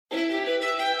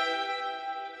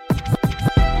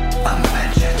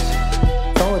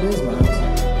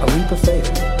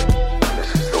faith.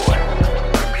 This is the way.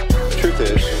 Truth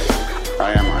is,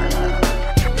 I am Iron Man.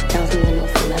 Tells me when you're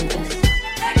from Memphis.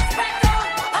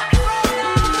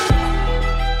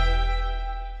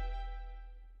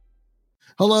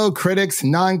 Hello, critics,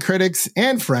 non-critics,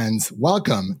 and friends.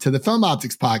 Welcome to the Film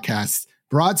Optics Podcast,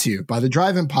 brought to you by the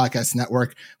Drive-In Podcast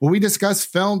Network, where we discuss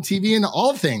film, TV, and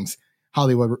all things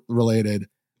Hollywood-related.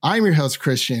 I'm your host,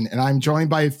 Christian, and I'm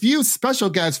joined by a few special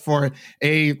guests for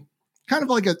a kind of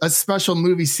like a special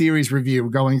movie series review.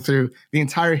 We're going through the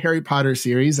entire Harry Potter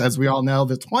series. As we all know,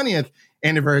 the 20th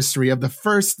anniversary of the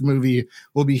first movie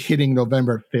will be hitting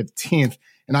November 15th.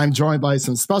 And I'm joined by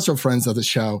some special friends of the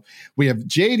show. We have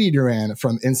JD Duran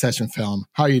from In Session Film.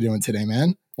 How are you doing today,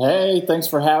 man? Hey, thanks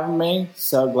for having me.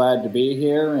 So glad to be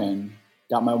here and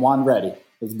got my wand ready.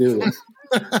 Let's do this.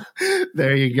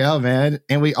 There you go, man.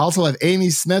 And we also have Amy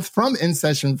Smith from In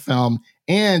Session Film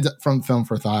and from Film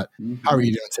for Thought. How are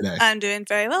you doing today? I'm doing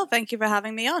very well. Thank you for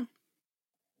having me on.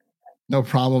 No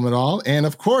problem at all. And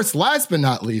of course, last but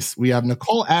not least, we have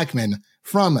Nicole Ackman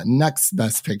from Next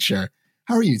Best Picture.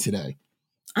 How are you today?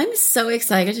 I'm so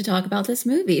excited to talk about this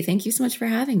movie. Thank you so much for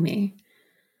having me.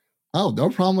 Oh, no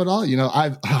problem at all. You know,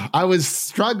 I was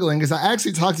struggling because I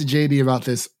actually talked to JD about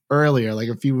this earlier, like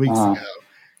a few weeks ago.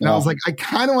 And I was like, I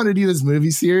kind of want to do this movie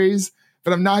series,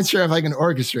 but I'm not sure if I can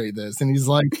orchestrate this. And he's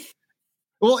like,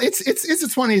 well, it's the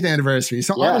 20th anniversary.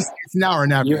 So honestly, it's now or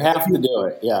never. You have to do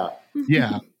it. Yeah.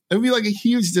 Yeah. It would be like a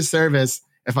huge disservice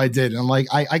if I did. And I'm like,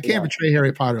 I can't portray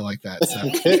Harry Potter like that. So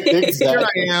Exactly. Here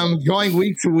I am going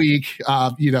week to week,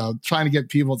 trying to get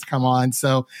people to come on.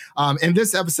 So in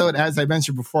this episode, as I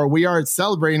mentioned before, we are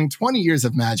celebrating 20 years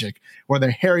of magic, or the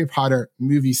Harry Potter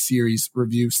movie series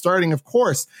review, starting, of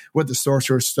course, with the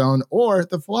Sorcerer's Stone or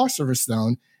the Philosopher's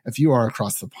Stone, if you are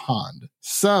across the pond.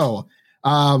 So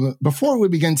before we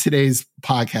begin today's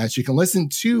podcast, you can listen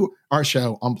to our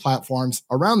show on platforms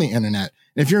around the internet.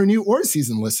 And if you're a new or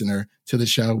seasoned listener to the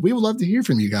show, we would love to hear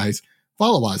from you guys.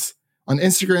 Follow us on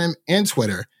Instagram and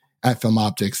Twitter at Film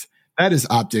Optics. That is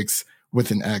Optics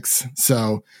with an X.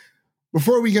 So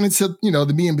before we get into,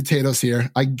 the meat and potatoes here,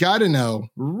 I got to know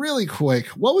really quick,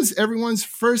 what was everyone's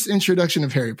first introduction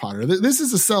of Harry Potter? This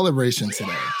is a celebration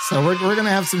today. So we're going to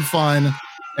have some fun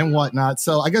and whatnot.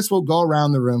 So I guess we'll go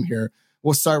around the room here.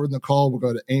 We'll start with Nicole. We'll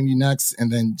go to Amy next,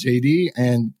 and then JD.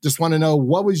 And just want to know,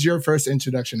 what was your first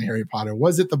introduction to Harry Potter?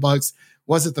 Was it the books?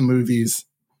 Was it the movies?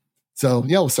 So,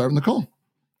 we'll start with Nicole.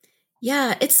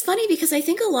 Yeah, it's funny because I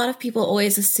think a lot of people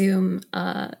always assume,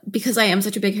 because I am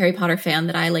such a big Harry Potter fan,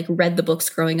 that I read the books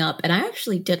growing up, and I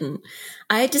actually didn't.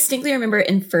 I distinctly remember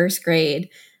in first grade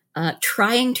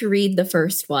trying to read the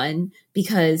first one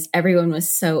because everyone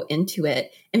was so into it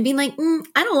and being like,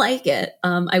 I don't like it.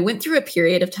 I went through a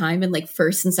period of time in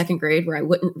first and second grade where I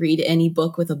wouldn't read any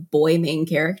book with a boy main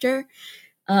character.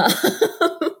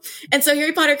 And so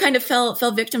Harry Potter kind of fell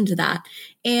victim to that.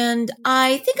 And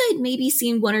I think I'd maybe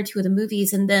seen one or two of the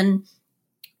movies. And then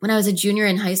when I was a junior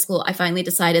in high school, I finally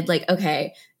decided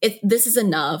okay, this is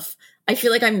enough. I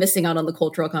feel like I'm missing out on the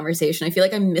cultural conversation. I feel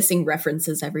like I'm missing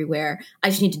references everywhere. I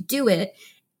just need to do it.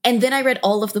 And then I read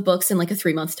all of the books in a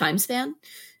 3-month time span.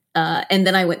 And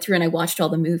then I went through and I watched all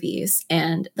the movies.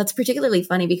 And that's particularly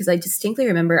funny because I distinctly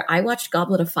remember I watched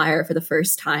Goblet of Fire for the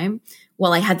first time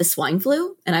while I had the swine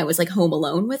flu and I was home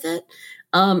alone with it.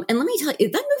 And let me tell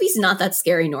you, that movie's not that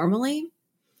scary normally.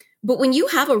 But when you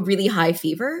have a really high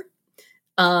fever,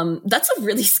 that's a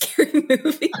really scary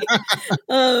movie.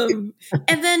 And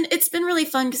then it's been really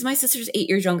fun because my sister's 8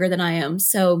 years younger than I am.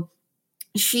 So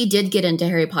she did get into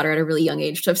Harry Potter at a really young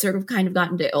age. So I've sort of kind of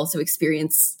gotten to also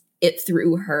experience it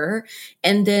through her.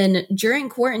 And then during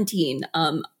quarantine,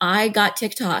 I got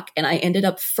TikTok and I ended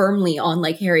up firmly on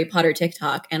Harry Potter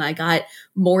TikTok. And I got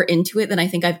more into it than I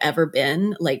think I've ever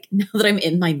been, now that I'm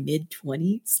in my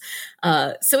mid-20s.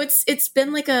 So it's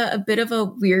been a bit of a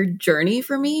weird journey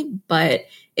for me, but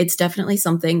it's definitely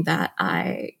something that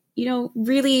I,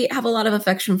 really have a lot of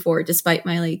affection for, despite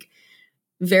my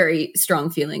very strong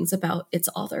feelings about its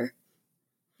author.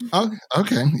 Oh,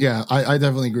 okay. Yeah, I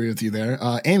definitely agree with you there.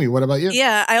 Amy, what about you?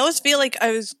 Yeah, I always feel like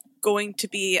I was going to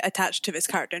be attached to this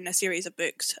character in a series of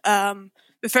books. The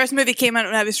first movie came out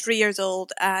when I was 3 years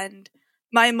old, and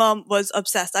my mom was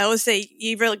obsessed. I always say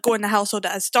you really go in the household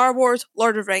that has Star Wars,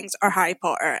 Lord of the Rings, or Harry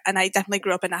Potter, and I definitely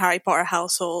grew up in a Harry Potter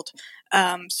household.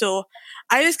 So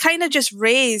I was kind of just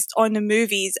raised on the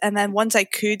movies, and then once I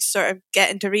could sort of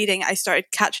get into reading, I started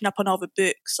catching up on all the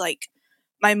books.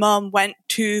 My mom went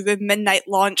to the midnight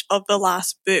launch of the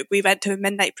last book. We went to the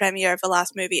midnight premiere of the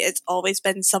last movie. It's always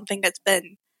been something that's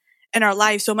been in our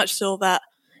lives, so much so that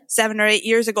 7 or 8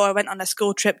 years ago, I went on a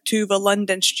school trip to the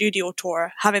London studio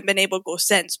tour. Haven't been able to go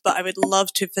since, but I would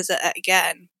love to visit it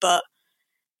again. But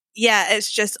yeah, it's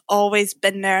just always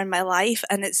been there in my life.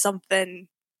 And it's something,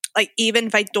 like, even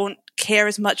if I don't care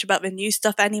as much about the new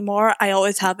stuff anymore, I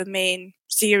always have a main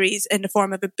series in the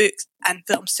form of the books and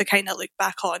films to kind of look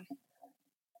back on.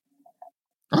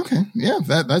 Okay, yeah,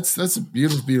 that's a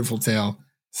beautiful tale.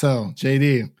 So,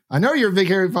 JD, I know you're a big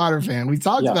Harry Potter fan. We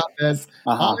talked about this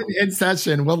on In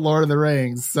Session with Lord of the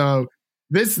Rings. So,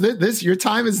 this your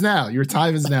time is now. Your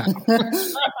time is now.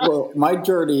 Well, my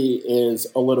journey is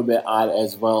a little bit odd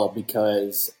as well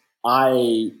because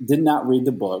I did not read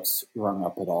the books growing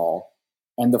up at all.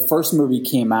 And the first movie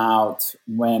came out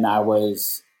when I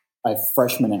was a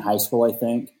freshman in high school, I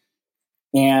think.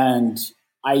 And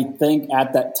I think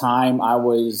at that time I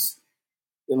was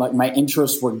like, my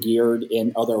interests were geared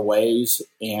in other ways.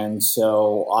 And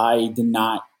so I did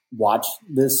not watch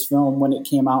this film when it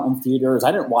came out in theaters.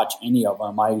 I didn't watch any of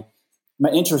them. My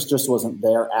interest just wasn't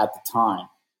there at the time.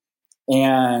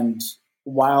 And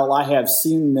while I have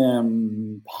seen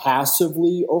them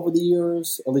passively over the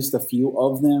years, at least a few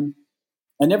of them,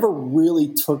 I never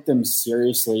really took them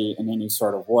seriously in any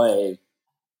sort of way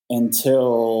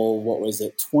until,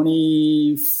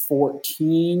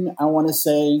 2014, I want to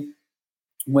say,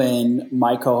 when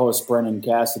my co-host Brendan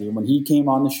Cassidy, when he came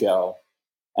on the show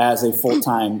as a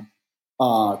full-time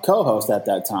co-host at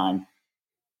that time,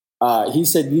 he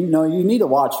said, you need to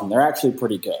watch them. They're actually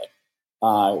pretty good.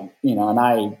 And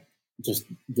I just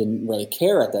didn't really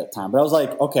care at that time. But I was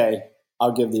like, okay,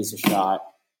 I'll give these a shot.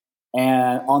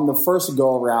 And on the first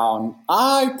go-around,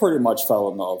 I pretty much fell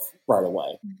in love right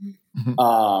away,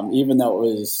 even though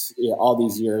it was all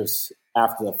these years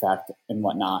after the fact and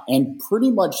whatnot. And pretty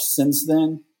much since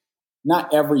then,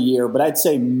 not every year, but I'd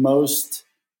say most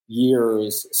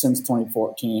years since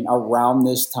 2014, around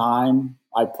this time,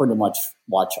 I pretty much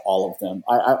watch all of them.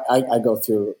 I go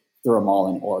through them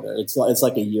all in order. It's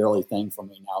like a yearly thing for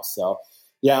me now. So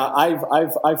yeah,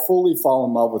 I've fully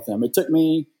fallen in love with them. It took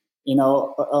me,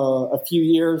 a few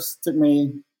years. It took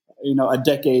me, a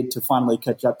decade to finally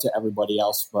catch up to everybody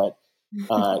else. But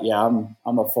yeah,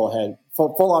 I'm a full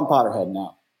on Potterhead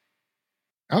now.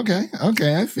 Okay,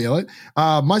 I feel it.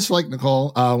 Much like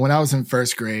Nicole, when I was in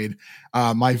first grade,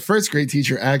 my first grade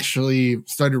teacher actually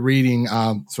started reading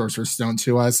Sorcerer's Stone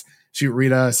to us. She would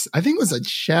read us, I think it was a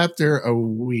chapter a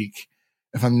week,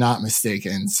 if I'm not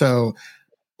mistaken. So,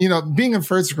 being in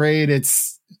first grade,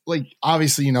 it's like,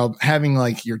 obviously, having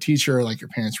like your teacher, like your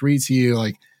parents read to you,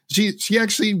 like she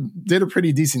actually did a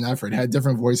pretty decent effort, had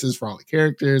different voices for all the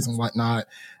characters and whatnot.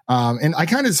 And I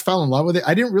kind of just fell in love with it.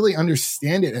 I didn't really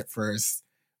understand it at first,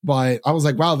 but I was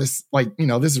like, wow, this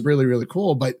this is really, really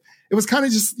cool. But it was kind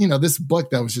of just, this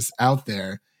book that was just out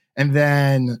there. And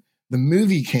then the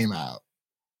movie came out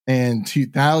in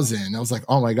 2000. I was like,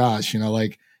 oh my gosh,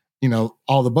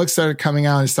 all the books started coming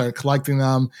out and I started collecting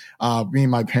them. Me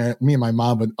and my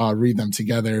mom would read them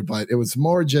together, but it was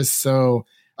more just so,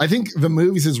 I think the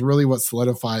movies is really what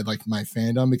solidified like my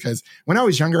fandom, because when I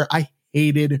was younger, I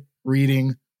hated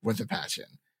reading with a passion.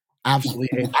 Absolutely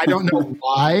hate. I don't know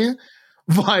why,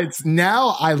 but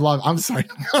now I love, I'm sorry.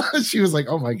 She was like,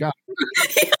 oh my God. I'm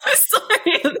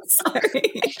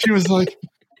sorry. She was like,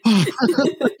 a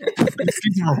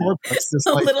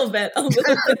little bit.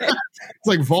 It's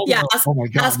like Voldemort. Yeah, oh my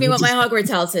God. Ask me what my Hogwarts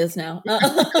house is now.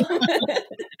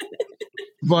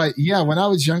 But yeah, when I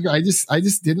was younger, I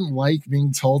just didn't like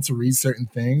being told to read certain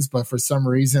things. But for some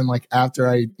reason, like after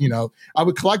I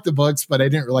would collect the books, but I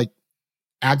didn't like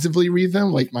actively read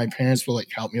them. Like my parents would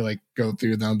like help me like go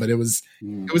through them. But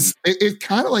it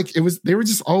kind of like they were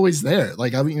just always there.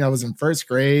 Like I was in first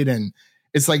grade, and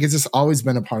it's like it's just always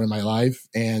been a part of my life.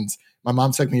 And my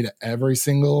mom took me to every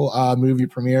single movie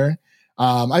premiere.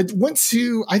 I went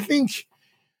to, I think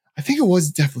it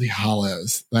was Deathly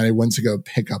Hallows that I went to go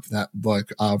pick up that book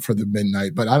for the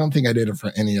midnight, but I don't think I did it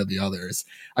for any of the others.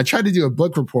 I tried to do a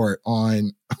book report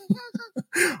on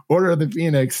Order of the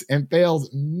Phoenix and failed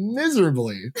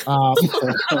miserably.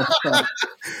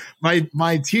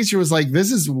 My teacher was like,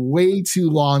 this is way too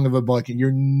long of a book and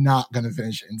you're not going to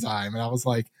finish it in time. And I was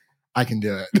like, I can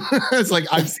do it. It's like,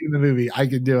 I've seen the movie. I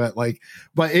could do it. Like,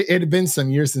 but it had been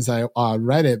some years since I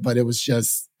read it, but it was it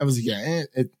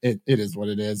is what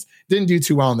it is. Didn't do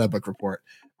too well in that book report,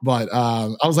 but I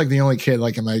was like the only kid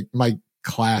like in my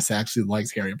class actually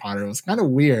liked Harry Potter. It was kind of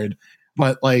weird,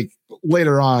 but like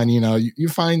later on, you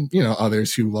find,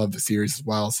 others who love the series as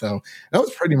well. So that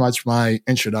was pretty much my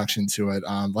introduction to it.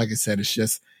 Like I said, it's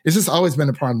just always been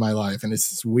a part of my life. And it's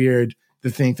just weird to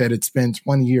think that it's been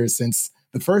 20 years since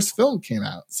the first film came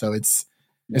out. So it's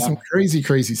It's some crazy,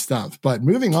 crazy stuff. But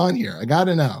moving on here, I got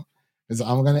to know, because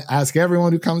I'm going to ask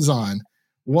everyone who comes on,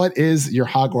 what is your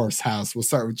Hogwarts house? We'll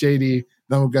start with JD,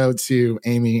 then we'll go to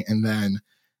Amy, and then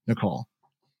Nicole.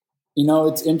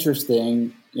 It's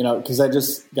interesting, because I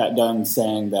just got done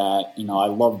saying that, I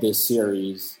love this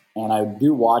series and I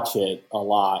do watch it a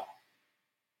lot.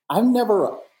 I've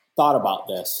never thought about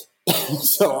this.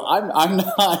 So I'm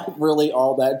not really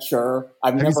all that sure.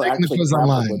 I've never actually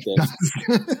grappled with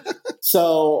this.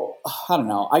 So I don't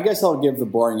know. I guess I'll give the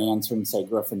boring answer and say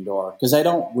Gryffindor, because I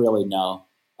don't really know.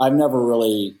 I've never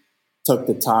really took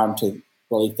the time to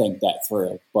really think that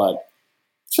through. But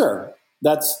sure,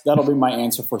 that'll be my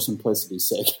answer for simplicity's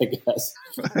sake, I guess.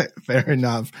 Fair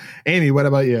enough. Amy, what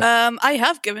about you? I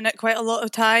have given it quite a lot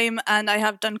of time, and I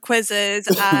have done quizzes,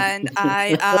 and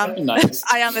I am Nice.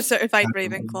 I am a certified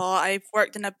Ravenclaw. I've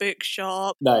worked in a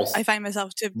bookshop. Nice. I find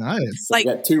myself to Nice. So you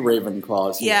got 2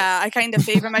 Ravenclaws here. Yeah, I kind of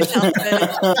favor myself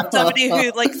as somebody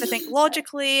who likes to think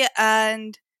logically.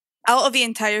 And out of the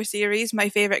entire series, my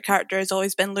favorite character has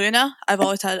always been Luna. I've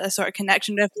always had a sort of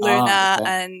connection with Luna, okay.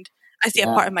 and I see a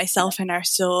part of myself in her.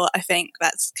 So I think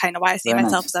that's kind of why I see Very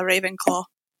myself nice. as a Ravenclaw.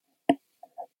 Okay.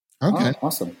 Oh,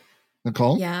 awesome.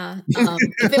 Nicole? Yeah.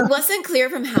 If it wasn't clear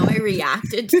from how I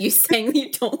reacted to you saying that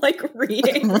you don't like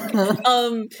reading,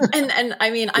 and I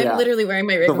mean, I'm literally wearing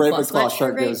my Ravenclaw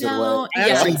sweatshirt right now. I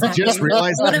actually just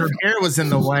realized that her hair was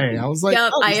in the way. I was like,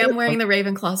 yep, I am wearing the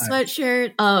Ravenclaw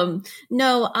sweatshirt.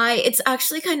 It's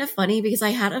actually kind of funny because I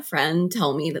had a friend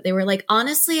tell me that they were like,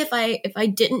 honestly, if I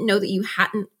didn't know that you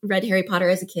hadn't read Harry Potter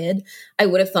as a kid, I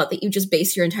would have thought that you just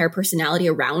based your entire personality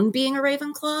around being a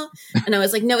Ravenclaw. And I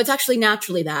was like, no, it's actually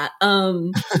naturally that.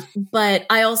 But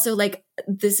I also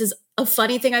this is a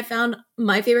funny thing I found.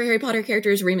 My favorite Harry Potter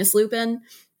character is Remus Lupin.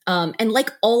 And like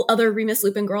all other Remus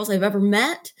Lupin girls I've ever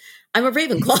met, I'm a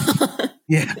Ravenclaw.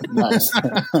 Yeah. Nice.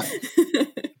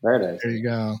 Very nice. There you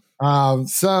go.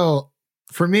 So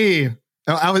for me,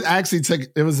 I was actually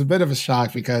it was a bit of a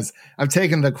shock because I've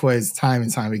taken the quiz time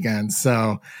and time again.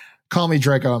 So call me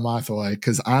Draco Malfoy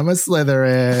because I'm a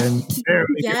Slytherin.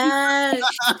 Yes.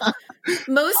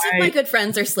 Most of my good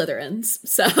friends are Slytherins.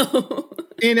 So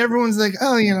and everyone's like,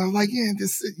 oh,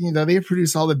 they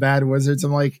produce all the bad wizards.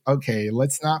 I'm like, okay,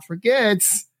 let's not forget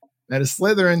that a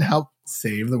Slytherin helped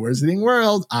save the wizarding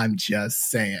world. I'm just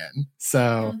saying.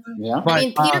 So Yeah. but, I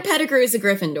mean, Peter Pettigrew is a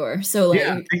Gryffindor. So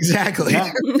yeah, exactly.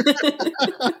 Yeah.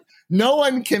 No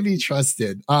one can be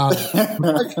trusted. My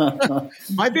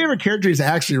favorite character is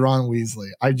actually Ron Weasley.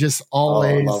 I just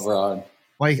always love Ron.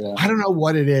 I don't know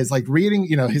what it is. Like reading,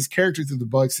 his character through the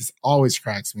books just always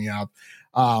cracks me up.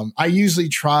 I usually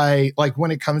try, when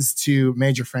it comes to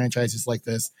major franchises like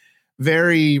this,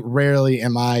 very rarely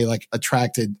am I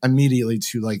attracted immediately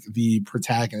to the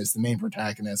protagonist, the main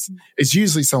protagonist. It's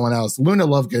usually someone else. Luna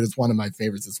Lovegood is one of my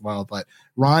favorites as well, but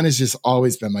Ron has just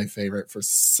always been my favorite for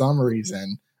some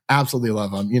reason. Absolutely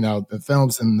love him. The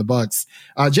films and the books.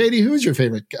 JD, who's your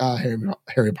favorite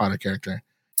Harry Potter character?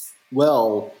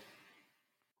 Well,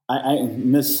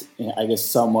 this, I guess,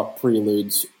 somewhat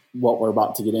preludes what we're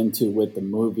about to get into with the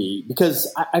movie,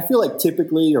 because I feel like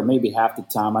typically, or maybe half the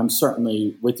time, I'm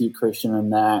certainly with you, Christian, in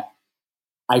that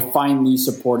I find these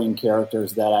supporting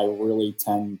characters that I really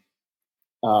tend,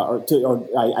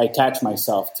 I attach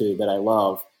myself to, that I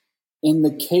love. In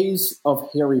the case of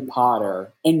Harry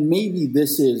Potter, and maybe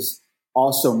this is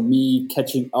also me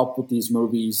catching up with these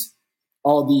movies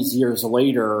all these years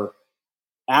later,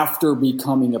 after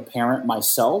becoming a parent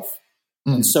myself.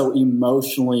 And so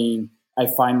emotionally, I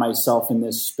find myself in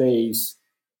this space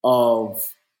of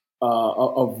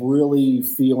really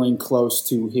feeling close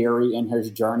to Harry and his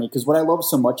journey. Because what I love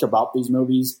so much about these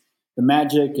movies, the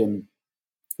magic and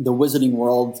the wizarding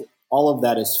world, all of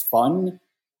that is fun.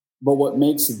 But what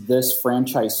makes this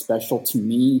franchise special to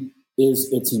me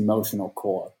is its emotional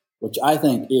core, which I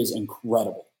think is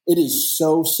incredible. It is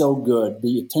so, so good.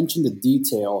 The attention to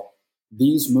detail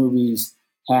these movies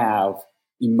have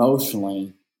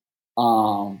emotionally,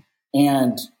 and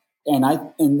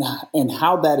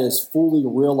how that is fully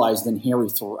realized in Harry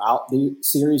throughout the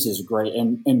series is great.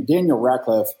 And Daniel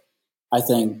Radcliffe, I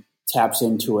think, taps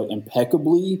into it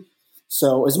impeccably.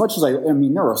 So as much as I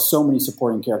mean, there are so many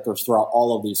supporting characters throughout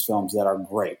all of these films that are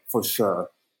great, for sure.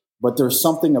 But there's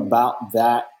something about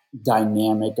that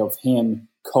dynamic of him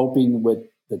coping with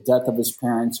the death of his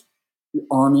parents,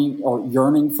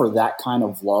 yearning for that kind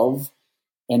of love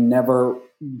and never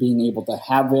being able to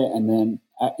have it. And then,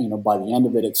 by the end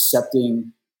of it,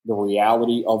 accepting the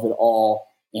reality of it all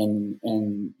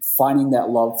and finding that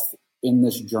love in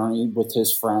this journey with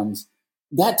his friends.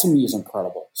 That to me is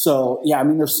incredible. So, yeah, I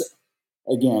mean, there's,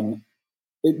 again,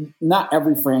 not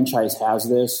every franchise has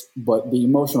this, but the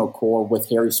emotional core with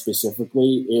Harry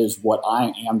specifically is what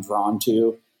I am drawn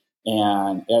to.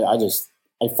 And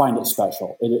I find it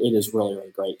special. It is really,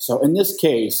 really great. So in this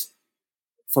case,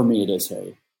 for me, it is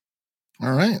Harry.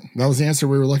 All right. That was the answer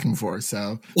we were looking for.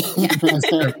 So points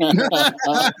to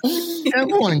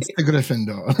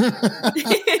Gryffindor.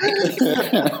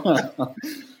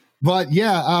 But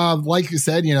yeah, like you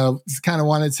said, just kind of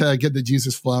wanted to get the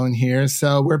juices flowing here.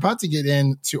 So we're about to get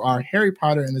into our Harry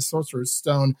Potter and the Sorcerer's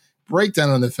Stone breakdown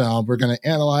on the film. We're going to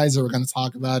analyze it. We're going to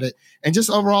talk about it and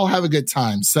just overall have a good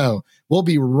time. So we'll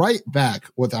be right back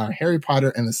with our Harry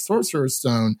Potter and the Sorcerer's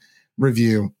Stone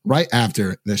review right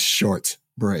after this short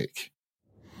break.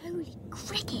 Holy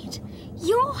cricket!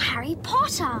 You're Harry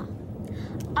Potter!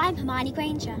 I'm Hermione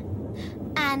Granger.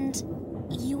 And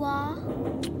you are?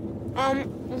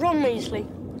 Ron Weasley.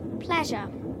 Pleasure.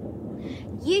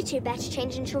 You two better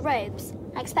change into your robes.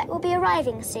 I expect we'll be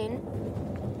arriving soon.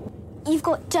 You've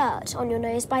got dirt on your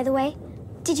nose, by the way.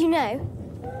 Did you know?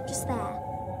 Just there.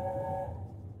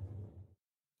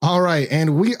 All right,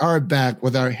 and we are back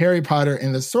with our Harry Potter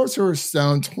and the Sorcerer's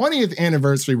Stone 20th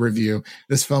anniversary review.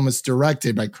 This film is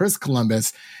directed by Chris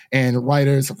Columbus and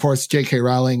writers, of course, J.K.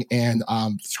 Rowling, and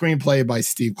screenplay by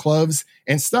Steve Kloves,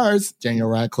 and stars Daniel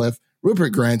Radcliffe,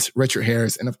 Rupert Grint, Richard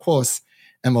Harris, and of course,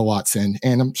 Emma Watson.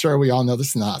 And I'm sure we all know the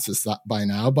synopsis by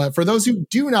now, but for those who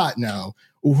do not know,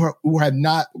 who have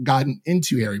not gotten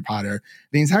into Harry Potter,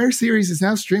 the entire series is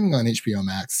now streaming on HBO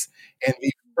Max. And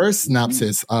the first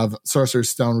synopsis of Sorcerer's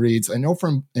Stone reads, an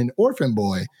orphan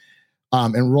boy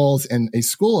enrolls in a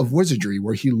school of wizardry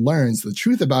where he learns the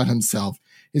truth about himself,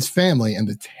 his family, and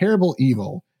the terrible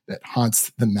evil that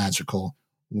haunts the magical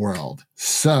world.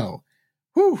 So,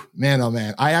 man, oh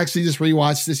man. I actually just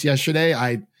rewatched this yesterday.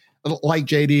 Like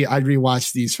JD, I'd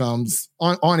rewatch these films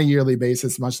on a yearly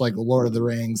basis, much like Lord of the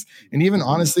Rings. And even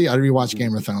honestly, I'd rewatch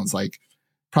Game of Thrones like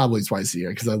probably twice a year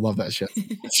because I love that shit.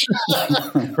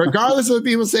 Regardless of what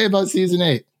people say about season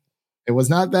 8. It was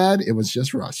not bad. It was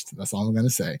just rushed. That's all I'm going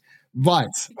to say. But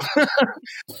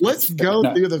let's go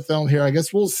through the film here. I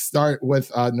guess we'll start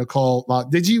with Nicole.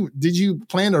 Did you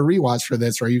plan a rewatch for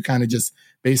this, or are you kind of just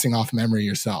basing off memory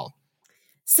yourself?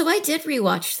 So I did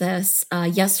rewatch this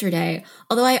yesterday,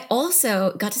 although I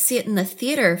also got to see it in the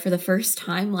theater for the first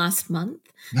time last month.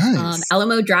 Nice.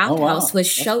 Alamo Drafthouse was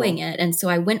showing it. And so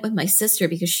I went with my sister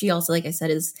because she also, like I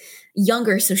said, is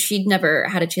younger. So she'd never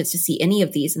had a chance to see any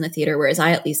of these in the theater, whereas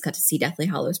I at least got to see Deathly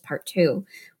Hallows Part 2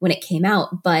 when it came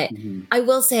out. But I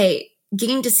will say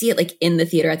getting to see it like in the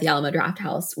theater at the Alamo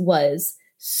Drafthouse was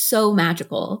so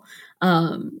magical.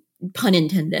 Pun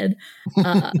intended.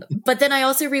 But then I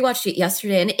also rewatched it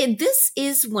yesterday. And this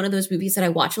is one of those movies that I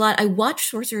watch a lot. I watch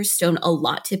Sorcerer's Stone a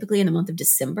lot, typically in the month of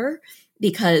December,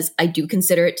 because I do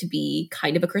consider it to be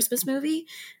kind of a Christmas movie.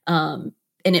 And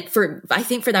I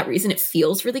think for that reason, it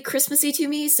feels really Christmassy to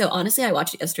me. So honestly, I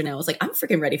watched it yesterday and I was like, I'm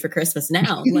freaking ready for Christmas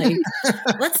now. Like,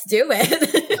 let's do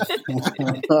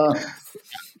it.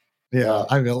 Yeah,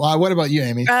 I mean, what about you,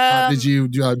 Amy? Did you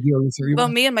do a rewatch? Well,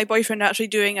 me and my boyfriend are actually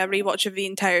doing a rewatch of the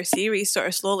entire series sort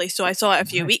of slowly. So I saw it a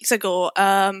few weeks ago.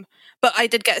 But I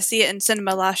did get to see it in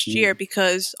cinema last year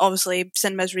because obviously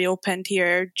cinemas reopened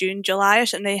here June,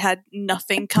 July-ish, and they had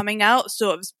nothing coming out. So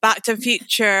it was Back to the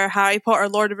Future, Harry Potter,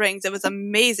 Lord of the Rings. It was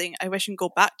amazing. I wish I could go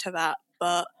back to that.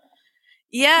 But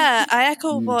yeah, I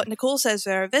echo what Nicole says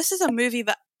there. This is a movie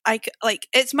that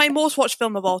it's my most watched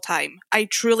film of all time. I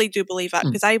truly do believe that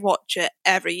because I watch it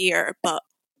every year, but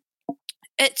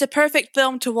it's a perfect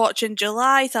film to watch in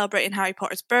July, celebrating Harry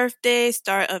Potter's birthday,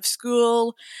 start of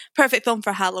school, perfect film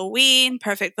for Halloween,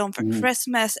 perfect film for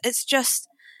Christmas. It's just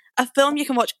a film you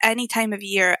can watch any time of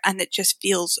year and it just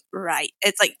feels right.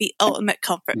 It's like the ultimate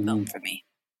comfort film for me.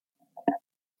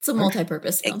 It's a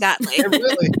multi-purpose film. Exactly.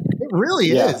 It really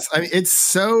is. I mean, it's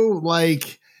so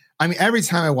like, every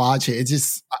time I watch it, it's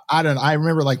just, I don't know. I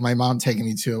remember like my mom taking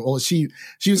me to it. Well, she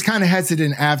was kind of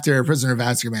hesitant after Prisoner of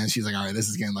Azkaban. She's like, all right, this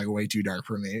is getting like way too dark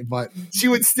for me, but she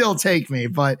would still take me.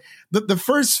 But the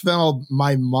first film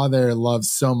my mother loved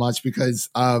so much because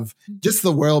of just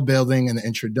the world building and the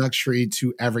introductory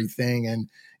to everything. And,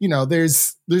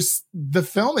 there's the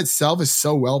film itself is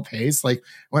so well paced. Like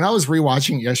when I was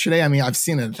rewatching it yesterday, I've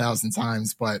seen it 1,000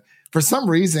 times, but for some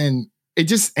reason it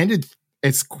just ended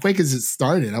as quick as it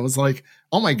started. I was like,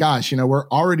 oh my gosh, we're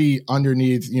already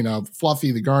underneath,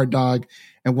 Fluffy, the guard dog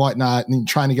and whatnot, and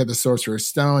trying to get the Sorcerer's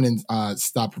Stone and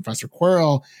stop Professor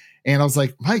Quirrell. And I was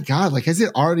like, my God, like, has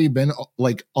it already been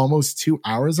like almost 2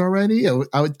 hours already?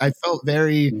 I felt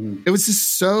very, it was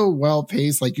just so well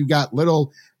paced. Like you got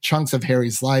little chunks of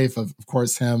Harry's life, of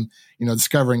course, him,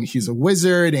 discovering he's a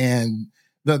wizard and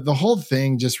the whole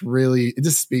thing just really, it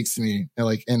just speaks to me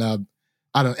like in a,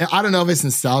 I don't know if it's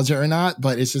nostalgia or not,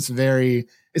 but it's just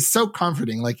it's so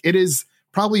comforting. Like it is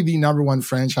probably the number one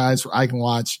franchise where I can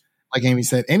watch, like Amy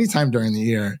said, anytime during the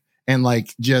year and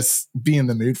like just be in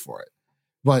the mood for it.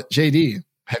 But JD,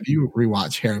 have you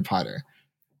rewatched Harry Potter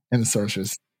and the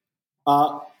Sorceress?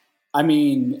 I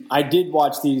mean, I did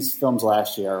watch these films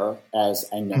last year, as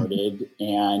I noted,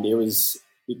 and it was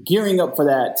gearing up for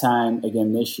that time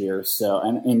again this year. So,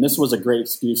 and this was a great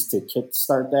excuse to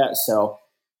kickstart that. So,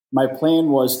 my plan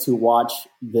was to watch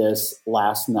this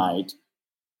last night.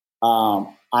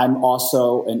 I'm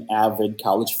also an avid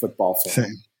college football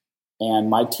fan, and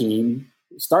my team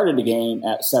started the game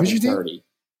at 7:30.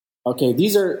 Okay,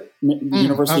 these are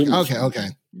university. Okay.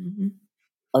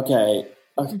 Okay.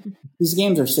 These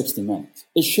games are 60 minutes.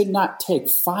 It should not take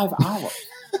 5 hours.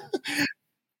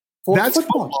 That's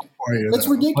football for you. That's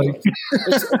ridiculous.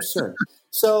 It's absurd.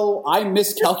 So I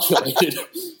miscalculated.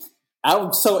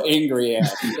 I'm so angry at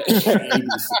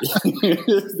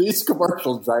ABC. These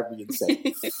commercials drive me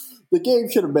insane. The game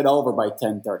should have been over by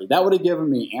 10:30. That would have given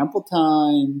me ample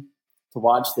time to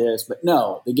watch this. But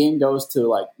no, the game goes to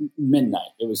like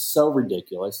midnight. It was so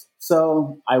ridiculous.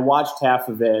 So I watched half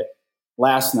of it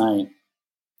last night.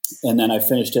 And then I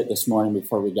finished it this morning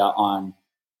before we got on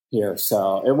here.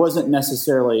 So it wasn't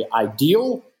necessarily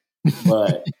ideal,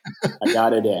 but I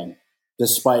got it in,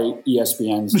 despite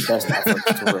ESPN's best efforts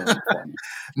to ruin it for me.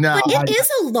 No, but it is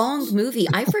a long movie.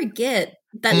 I forget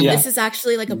that this is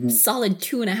actually like a solid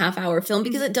 2.5 hour film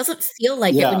because it doesn't feel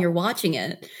like it when you're watching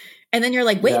it. And then you're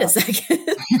like, wait a second.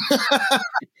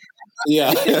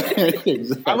 Yeah,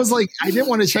 exactly. I was like, I didn't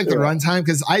want to check the runtime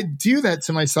because I do that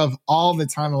to myself all the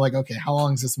time. I'm like, okay, how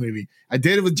long is this movie? I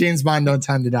did it with James Bond, No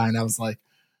Time to Die, and I was like,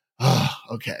 oh,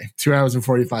 okay, 2 hours and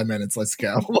 45 minutes. Let's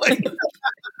go. But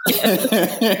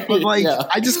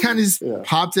I just kind of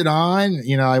popped it on.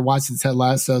 You know, I watched the Ted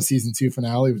Lasso season 2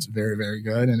 finale, which was very, very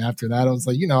good. And after that, I was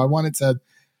like, I wanted to.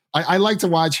 I like to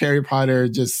watch Harry Potter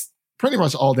just pretty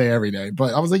much all day, every day.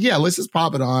 But I was like, let's just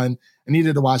pop it on. I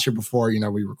needed to watch it before,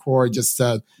 we record. Just,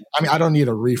 I don't need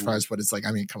a refresh, but it's like,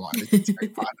 come on. It's Harry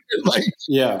Potter.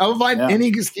 I would find any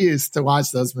excuse to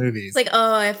watch those movies. It's like,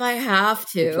 if I have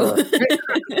to. Sure.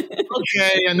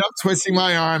 Okay, enough twisting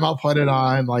my arm. I'll put it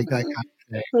on, like that kind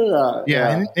of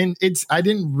thing. And it's, I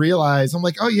didn't realize, I'm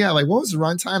like, what was the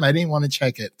runtime? I didn't want to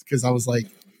check it because I was like,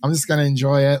 I'm just going to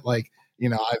enjoy it.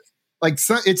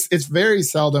 It's very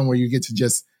seldom where you get to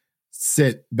just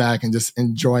sit back and just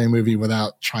enjoy a movie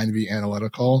without trying to be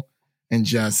analytical and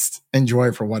just enjoy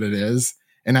it for what it is.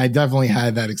 And I definitely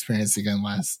had that experience again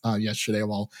yesterday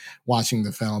while watching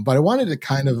the film. But I wanted to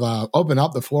kind of open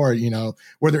up the floor.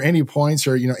 Were there any points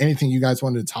or anything you guys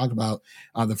wanted to talk about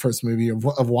the first movie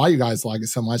of why you guys like it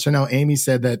so much? I know Amy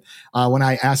said that when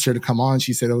I asked her to come on,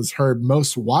 she said it was her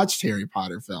most watched Harry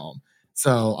Potter film.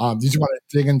 So did you want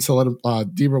to dig into a little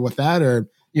deeper with that, or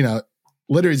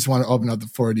literally just want to open up the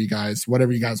floor to you guys,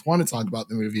 whatever you guys want to talk about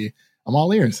the movie. I'm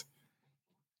all ears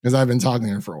because I've been talking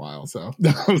here for a while. So,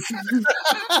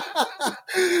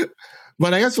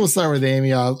 but I guess we'll start with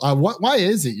Amy. Why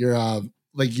is it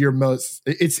your most?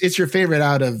 It's your favorite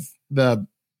out of the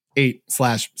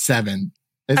 8/7?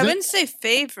 I wouldn't say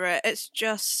favorite. It's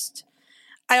just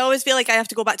I always feel like I have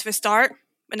to go back to the start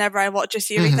whenever I watch a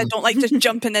series. I don't like just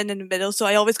jumping in the middle, so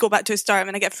I always go back to the start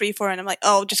when I get free for it. And I'm like,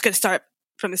 just gonna start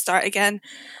from the start again.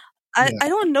 I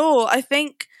don't know. I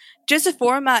think just the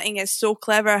formatting is so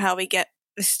clever how we get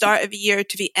the start of the year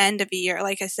to the end of the year.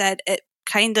 Like I said, it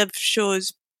kind of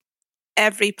shows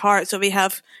every part. So we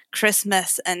have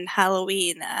Christmas and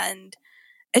Halloween, and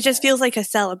it just feels like a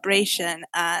celebration.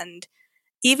 And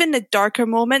even the darker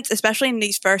moments, especially in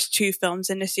these first 2 films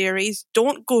in the series,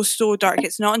 don't go so dark.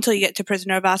 It's not until you get to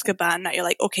Prisoner of Azkaban that you're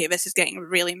like, okay, this is getting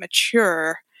really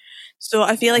mature. So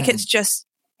I feel like it's just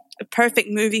a perfect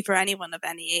movie for anyone of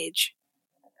any age.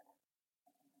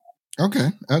 Okay.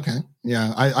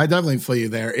 Yeah, I definitely feel you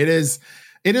there. It is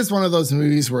one of those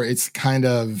movies where it's kind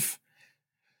of,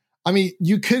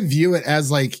 you could view it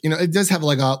as it does have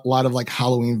like a lot of like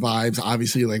Halloween vibes,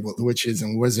 obviously, like with witches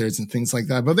and wizards and things like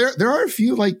that. But there are a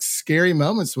few like scary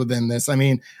moments within this.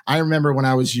 I remember when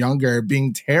I was younger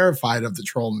being terrified of the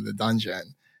troll in the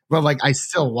dungeon, but I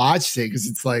still watched it because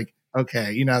it's like,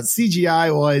 okay,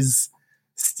 CGI was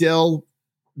still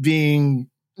being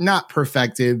not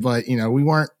perfected, but we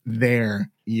weren't there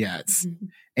yet.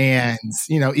 And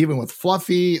even with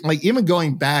Fluffy, even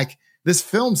going back, this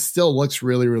film still looks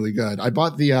really, really good. I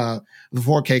bought the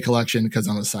 4K collection because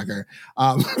I'm a sucker.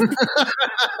 And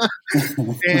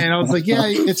I was like, yeah,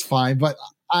 it's fine. But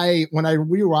when I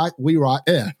rewatched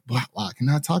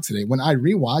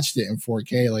it in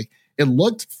 4K, it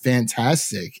looked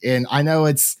fantastic. And I know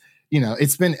it's,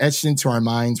 it's been etched into our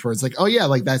minds where it's like, oh yeah,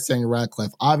 like that's Daniel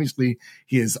Radcliffe. Obviously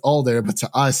he is older, but to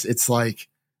us, it's like,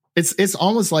 it's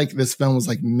almost like this film was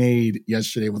like made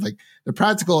yesterday with like the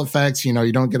practical effects. You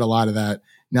don't get a lot of that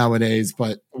nowadays,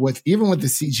 but even with the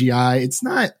CGI, it's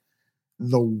not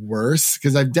the worst,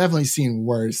 because I've definitely seen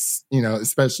worse,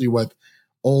 especially with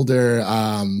older,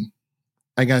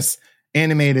 I guess,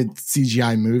 animated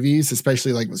CGI movies,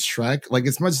 especially like with Shrek. Like,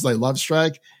 as much as I love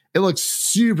Shrek, it looks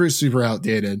super, super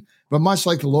outdated. But much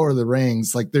like the Lord of the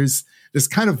Rings, like there's this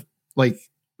kind of like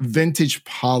vintage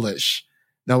polish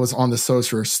that was on the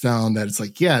Sorcerer's Stone that it's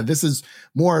like, yeah, this is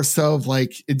more so of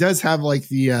like, it does have like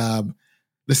the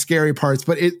scary parts,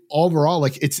 but it overall,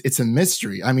 like it's a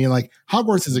mystery. I mean, like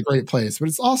Hogwarts is a great place, but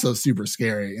it's also super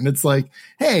scary. And it's like,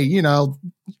 hey,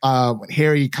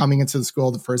 Harry coming into the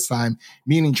school the first time,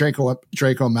 meeting Draco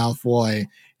Malfoy,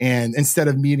 and instead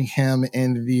of meeting him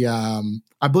in the,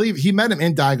 I believe he met him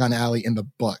in Diagon Alley in the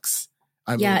books.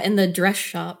 In the dress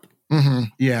shop. Mm-hmm,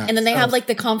 yeah. And then they have like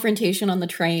the confrontation on the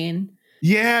train.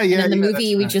 Yeah. And in the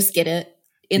movie, we just get it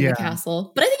in the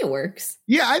castle, but I think it works.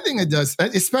 Yeah, I think it does,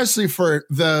 especially for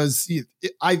those.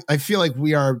 I feel like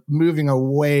we are moving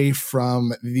away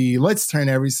from the let's turn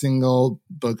every single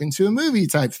book into a movie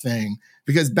type thing,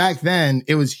 because back then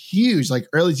it was huge, like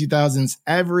early 2000s,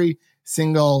 every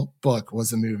single book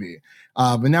was a movie.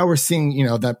 But now we're seeing,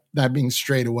 that being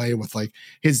strayed away with like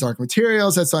His Dark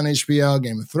Materials that's on HBO,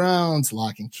 Game of Thrones,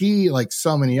 Lock and Key, like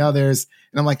so many others.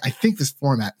 And I'm like, I think this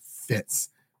format fits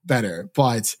better.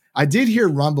 But I did hear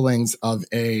rumblings of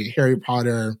a Harry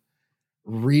Potter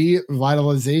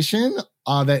revitalization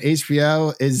that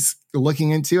HBO is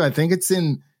looking into. I think it's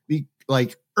in the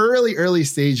like early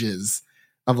stages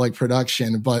of like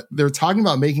production, but they're talking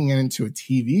about making it into a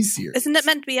TV series. Isn't it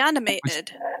meant to be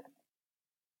animated?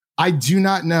 I do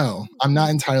not know. I'm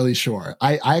not entirely sure.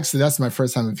 I actually, that's my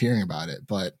first time of hearing about it,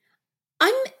 but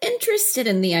I'm interested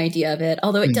in the idea of it,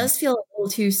 although it does feel a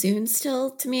little too soon still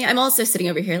to me. I'm also sitting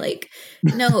over here like,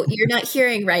 no, you're not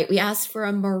hearing right. We asked for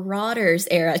a Marauders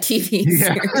era TV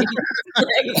series.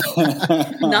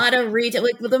 Like, not a read.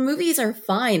 Like, well, the movies are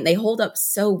fine. They hold up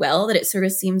so well that it sort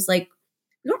of seems like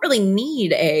we don't really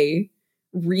need a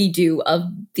redo of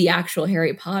the actual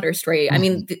Harry Potter story. I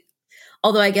mean,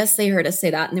 although I guess they heard us say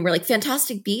that and they were like,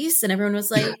 Fantastic Beasts, and everyone was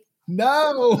like,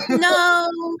 No.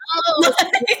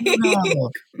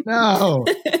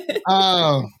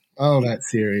 Oh, that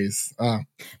series.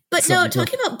 But no,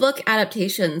 talking about book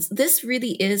adaptations, this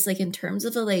really is like, in terms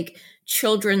of the like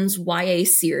children's YA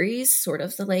series, sort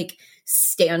of the like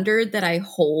standard that I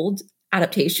hold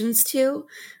adaptations to.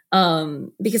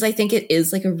 Because I think it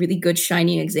is like a really good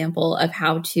shining example of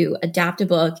how to adapt a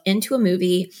book into a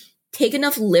movie, take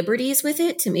enough liberties with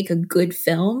it to make a good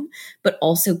film, but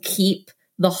also keep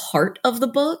the heart of the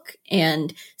book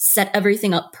and set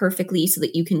everything up perfectly so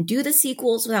that you can do the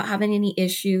sequels without having any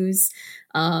issues.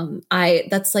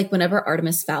 That's like whenever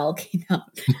Artemis Fowl came out.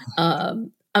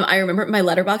 I remember my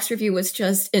Letterboxd review was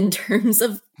just, in terms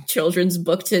of children's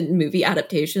book to movie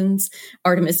adaptations,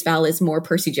 Artemis Fowl is more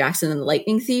Percy Jackson and the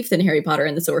Lightning Thief than Harry Potter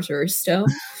and the Sorcerer's Stone.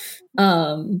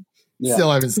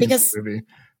 Still haven't seen this movie.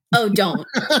 Oh, don't.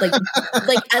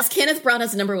 Like as Kenneth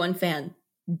Branagh's #1 fan,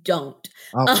 don't.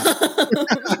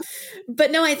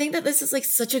 But no, I think that this is like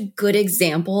such a good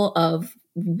example of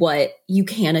what you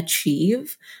can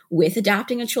achieve with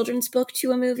adapting a children's book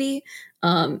to a movie,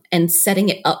 and setting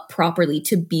it up properly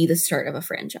to be the start of a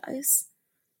franchise.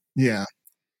 Yeah,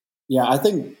 I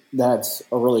think that's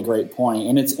a really great point.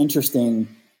 And it's interesting.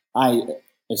 I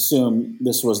assume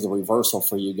this was the reversal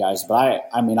for you guys, but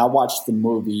I mean, I watched the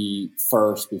movie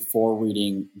first before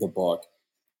reading the book,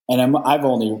 and I've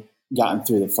only gotten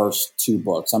through the first 2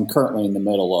 books. I'm currently in the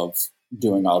middle of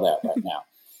doing all that right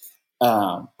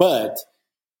now. But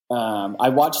I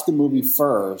watched the movie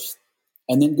first,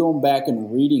 and then going back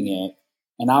and reading it,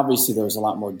 and obviously there's a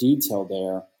lot more detail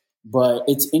there, but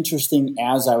it's interesting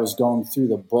as I was going through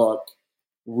the book,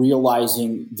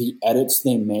 realizing the edits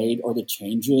they made or the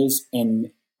changes,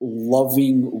 and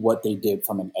loving what they did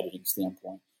from an editing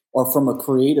standpoint or from a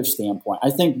creative standpoint.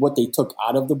 I think what they took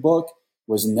out of the book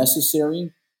was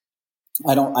necessary.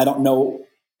 I don't know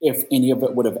if any of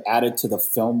it would have added to the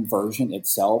film version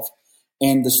itself.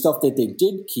 And the stuff that they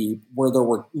did keep, where there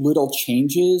were little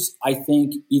changes, I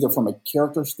think either from a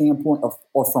character standpoint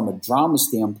or from a drama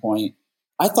standpoint,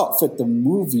 I thought fit the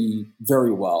movie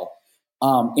very well.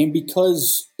 And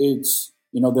because it's,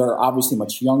 they're obviously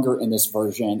much younger in this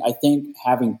version, I think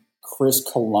having Chris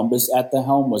Columbus at the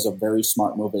helm was a very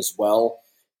smart move as well,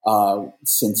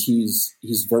 since he's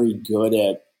very good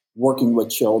at working with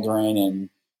children and,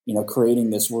 creating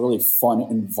this really fun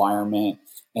environment.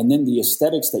 And then the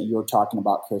aesthetics that you're talking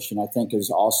about, Christian, I think is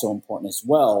also important as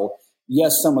well.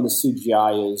 Yes, some of the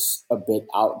CGI is a bit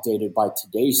outdated by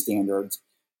today's standards,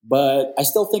 but I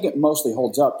still think it mostly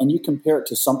holds up. And you compare it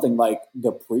to something like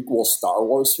the prequel Star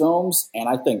Wars films, and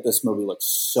I think this movie looks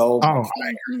so much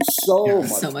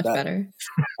better.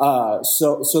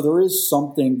 So there is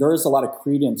a lot of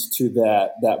credence to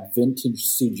that vintage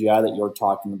CGI that you're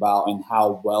talking about and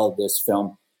how well this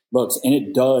film looks, and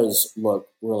it does look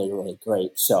really, really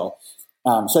great. So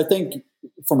I think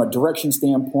from a direction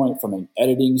standpoint, from an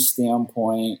editing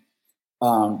standpoint,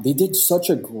 they did such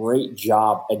a great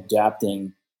job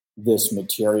adapting this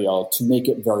material to make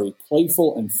it very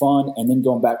playful and fun. And then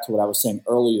going back to what I was saying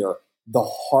earlier, the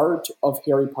heart of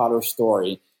Harry Potter's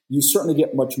story, you certainly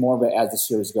get much more of it as the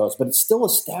series goes, but it's still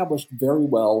established very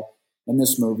well in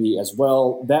this movie as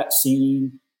well. That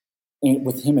scene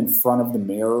with him in front of the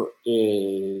mirror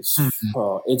is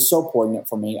it's so poignant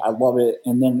for me. I love it.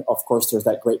 And then, of course, there's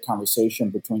that great conversation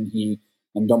between he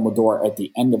and Dumbledore at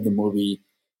the end of the movie,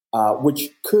 which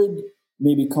could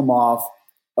maybe come off,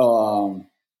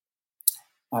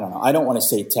 I don't know. I don't want to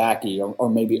say tacky or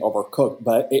maybe overcooked,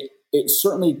 but it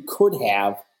certainly could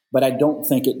have, but I don't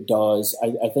think it does.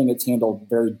 I think it's handled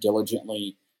very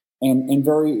diligently and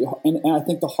I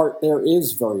think the heart there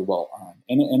is very well earned,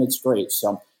 and it's great.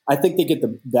 So I think they get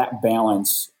that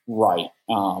balance right,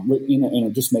 and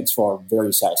it just makes for a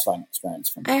very satisfying experience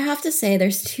for me. I have to say,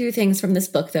 there's two things from this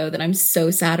book, though, that I'm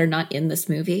so sad are not in this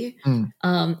movie.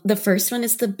 The first one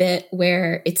is the bit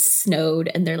where it's snowed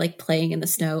and they're like playing in the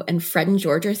snow, and Fred and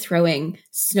George are throwing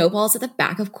snowballs at the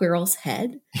back of Quirrell's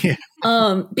head. Yeah.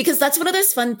 Because that's one of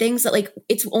those fun things that, like,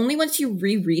 it's only once you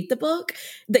reread the book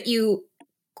that you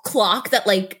clock that,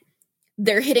 like,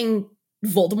 they're hitting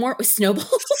Voldemort with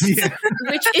snowballs,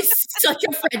 which is such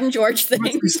a Fred and George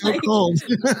thing, so cool.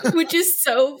 which is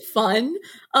so fun.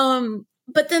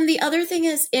 But then the other thing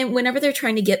is, whenever they're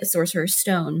trying to get the Sorcerer's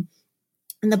Stone,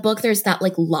 in the book, there's that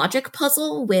like logic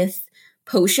puzzle with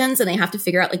potions, and they have to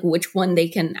figure out like which one they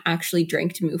can actually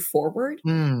drink to move forward.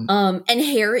 And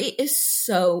Harry is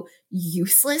so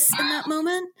useless in that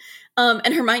moment.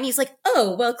 And Hermione's like,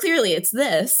 oh, well, clearly it's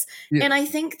this. Yeah. And I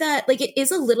think that like it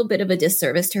is a little bit of a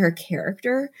disservice to her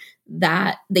character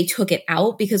that they took it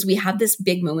out, because we have this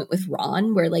big moment with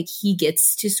Ron where like he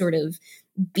gets to sort of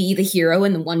be the hero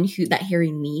and the one that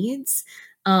Harry needs.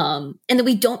 And then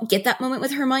we don't get that moment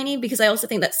with Hermione, because I also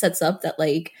think that sets up that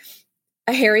like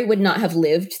Harry would not have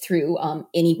lived through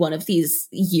any one of these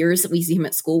years that we see him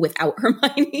at school without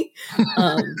Hermione.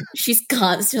 She's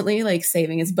constantly like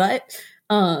saving his butt.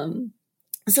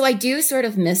 So I do sort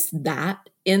of miss that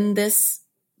in this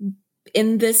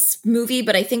movie,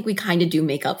 but I think we kind of do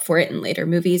make up for it in later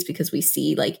movies because we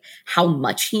see like how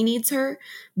much he needs her.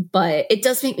 But it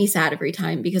does make me sad every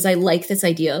time, because I like this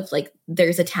idea of like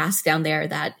there's a task down there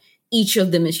that each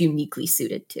of them is uniquely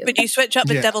suited to. Would you switch up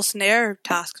the Devil's Snare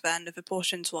task then if the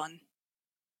potions one?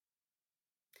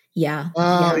 Yeah.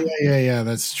 Yeah.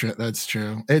 That's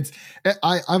true. It's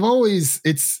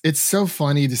so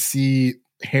funny to see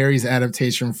Harry's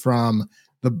adaptation from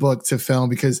the book to film,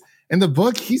 because in the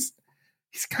book he's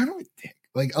kind of a dick,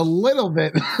 like a little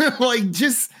bit, like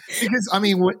just because I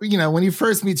mean, when he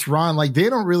first meets Ron, like they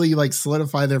don't really like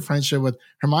solidify their friendship with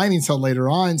Hermione until later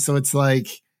on. So it's like,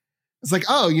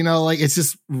 oh, like it's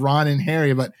just Ron and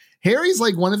Harry, but Harry's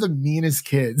like one of the meanest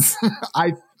kids.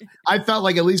 I felt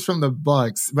like, at least from the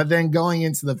books, but then going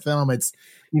into the film, it's,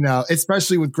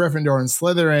 especially with Gryffindor and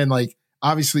Slytherin, like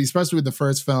obviously, especially with the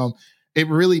first film, it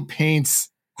really paints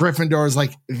Gryffindor as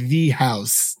like the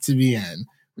house to be in,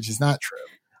 which is not true.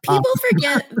 People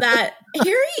forget that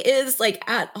Harry is like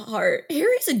at heart,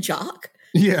 Harry's a jock.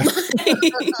 Yeah.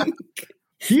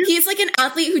 He's like an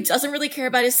athlete who doesn't really care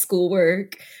about his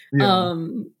schoolwork.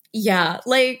 Yeah.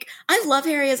 Like I love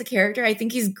Harry as a character. I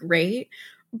think he's great.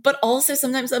 But also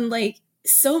sometimes I'm like,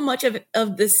 so much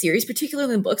of this series,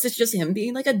 particularly in books, it's just him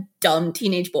being like a dumb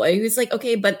teenage boy who's like,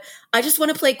 okay, but I just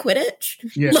want to play Quidditch.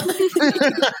 Yeah.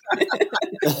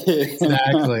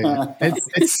 Exactly.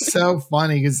 It's so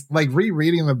funny because like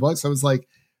rereading the books, I was like,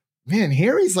 man,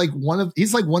 Harry's like one of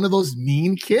those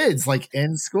mean kids like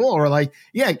in school, or like,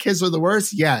 yeah, kids are the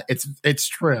worst. Yeah, it's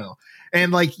true.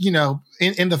 And like,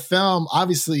 in the film,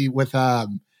 obviously with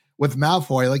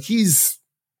Malfoy, like he's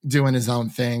doing his own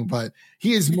thing, but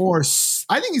he is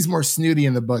I think he's more snooty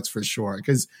in the books for sure,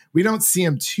 because we don't see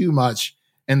him too much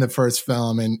in the first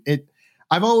film. And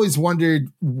I've always wondered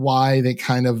why they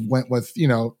kind of went with,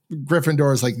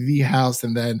 Gryffindor is like the house,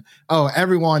 and then,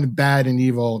 everyone bad and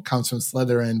evil comes from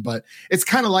Slytherin. But it's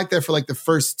kind of like that for like the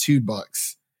first two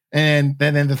books. And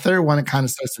then the third one, it kind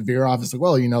of starts to veer off. It's like,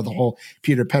 well, the whole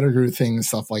Peter Pettigrew thing and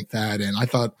stuff like that. And I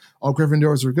thought all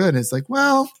Gryffindors were good. And it's like,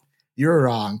 well, you're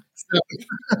wrong. So,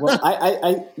 well,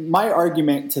 I my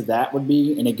argument to that would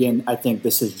be, and again, I think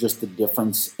this is just the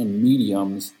difference in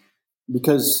mediums,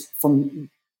 because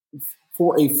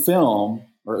for a film,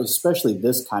 or especially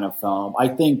this kind of film, I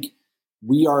think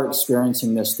we are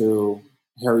experiencing this through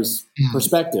Harry's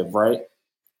perspective, right?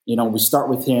 We start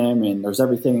with him, and there's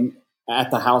everything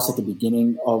at the house at the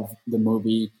beginning of the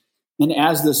movie. And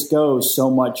as this goes, so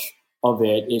much of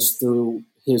it is through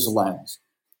his lens.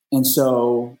 And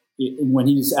so when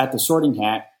he's at the Sorting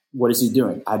Hat, what is he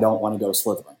doing? I don't want to go to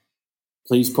Slytherin.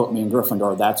 Please put me in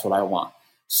Gryffindor. That's what I want.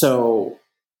 So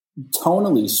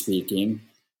tonally speaking,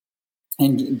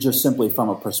 and just simply from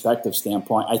a perspective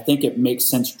standpoint, I think it makes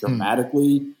sense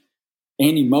dramatically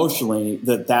and emotionally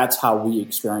that's how we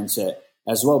experience it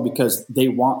as well, because they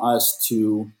want us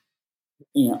to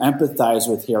empathize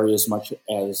with Harry as much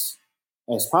as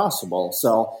possible.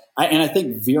 So I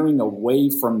think veering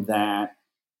away from that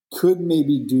could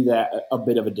maybe do that a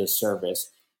bit of a disservice.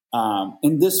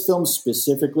 In this film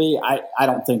specifically, I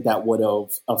don't think that would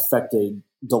have affected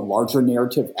the larger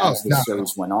narrative as the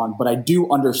series went on. But I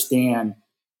do understand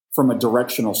from a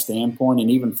directional standpoint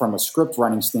and even from a script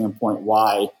writing standpoint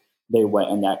why they went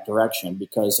in that direction.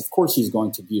 Because, of course, he's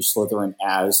going to view Slytherin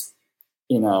as,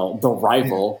 the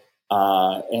rival.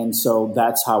 And so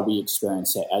that's how we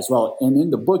experience it as well. And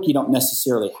in the book, you don't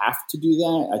necessarily have to do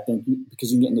that, I think,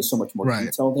 because you can get into so much more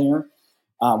detail there,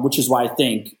 which is why I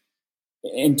think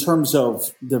in terms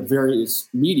of the various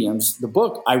mediums, the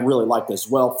book I really liked as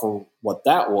well for what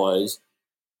that was.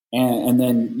 And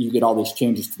then you get all these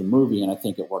changes to the movie, and I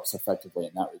think it works effectively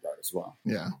in that regard as well.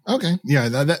 Yeah. Okay. Yeah,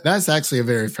 that's actually a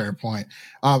very fair point.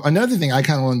 Another thing I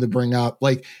kind of wanted to bring up,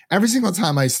 like every single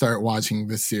time I start watching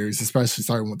this series, especially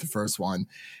starting with the first one,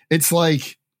 it's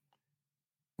like,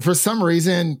 for some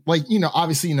reason, like,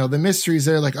 obviously, the mysteries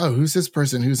there, like, oh, who's this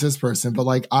person? Who's this person? But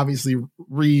like, obviously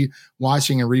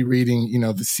re-watching and rereading,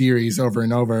 the series over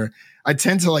and over, I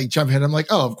tend to like jump ahead. I'm like,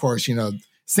 oh, of course,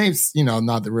 Snape's,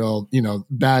 not the real,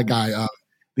 bad guy of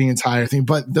the entire thing.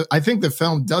 But I think the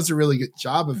film does a really good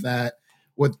job of that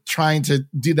with trying to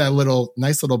do that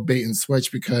nice little bait and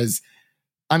switch, because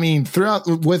I mean, throughout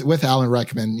with Alan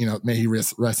Rickman, may he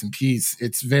rest in peace.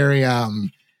 It's very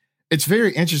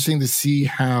interesting to see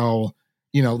how,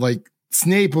 like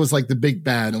Snape was like the big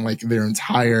bad and like their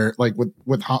entire, like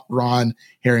with Ron,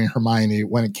 Harry, and Hermione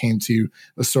when it came to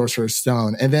the Sorcerer's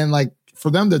Stone. And then like for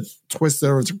them to twist it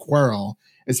over to Quirrell,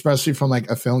 especially from like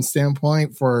a film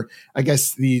standpoint for, I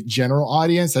guess, the general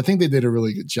audience, I think they did a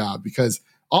really good job, because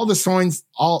all the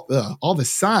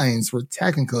signs were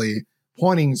technically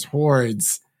pointing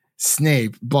towards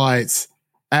Snape, but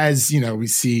as we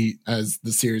see as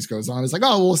the series goes on, it's like,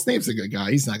 oh, well, Snape's a good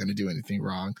guy. He's not going to do anything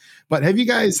wrong. But have you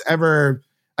guys ever,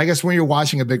 I guess, when you're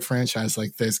watching a big franchise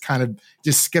like this, kind of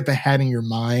just skip ahead in your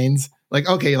mind, like,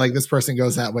 okay, like this person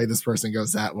goes that way, this person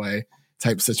goes that way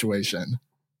type situation?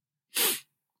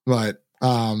 But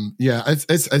yeah,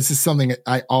 it's just something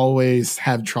I always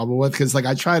have trouble with, because like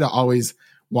I try to always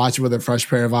watch it with a fresh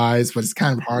pair of eyes, but it's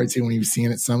kind of hard to when you've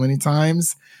seen it so many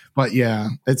times. But yeah,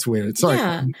 it's weird. Sorry.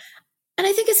 Yeah. And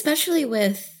I think especially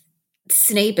with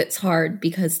Snape, it's hard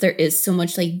because there is so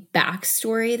much like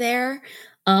backstory there.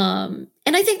 And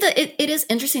I think that it is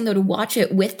interesting though to watch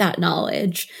it with that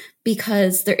knowledge,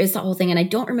 because there is the whole thing. And I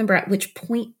don't remember at which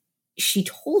point she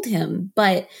told him,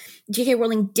 but J.K.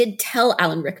 Rowling did tell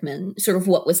Alan Rickman sort of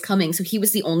what was coming. So he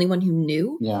was the only one who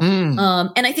knew. Yeah.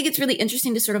 And I think it's really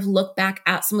interesting to sort of look back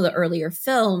at some of the earlier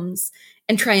films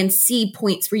and try and see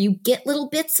points where you get little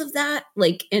bits of that,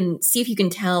 like, and see if you can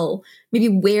tell maybe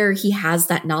where he has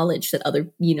that knowledge that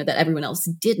that everyone else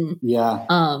didn't. Yeah.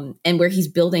 And where he's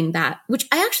building that, which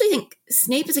I actually think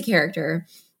Snape is a character,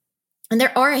 and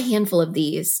there are a handful of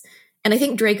these, and I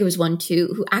think Draco is one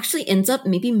too, who actually ends up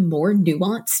maybe more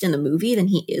nuanced in the movie than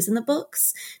he is in the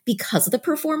books because of the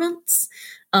performance.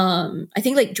 I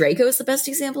think like Draco is the best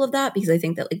example of that, because I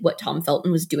think that like what Tom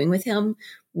Felton was doing with him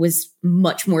was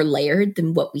much more layered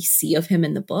than what we see of him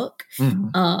in the book.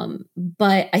 Mm-hmm.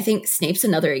 But I think Snape's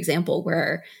another example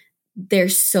where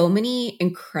there's so many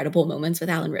incredible moments with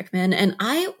Alan Rickman, and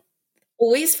I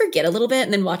always forget a little bit,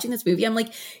 and then watching this movie I'm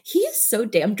like, he is so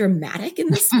damn dramatic in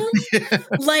this film. Yeah.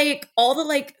 Like all the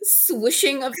like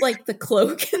swishing of like the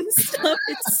cloak and stuff,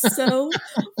 it's so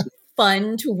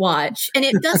fun to watch, and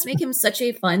it does make him such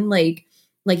a fun like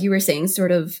you were saying,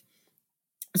 sort of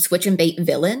switch and bait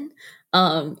villain.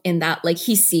 in that like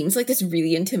he seems like this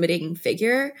really intimidating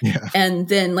figure. Yeah. And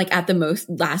then like at the most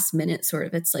last minute sort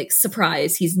of it's like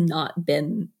surprise, he's not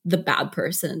been the bad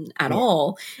person at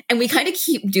all. And we kind of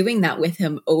keep doing that with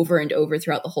him over and over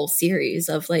throughout the whole series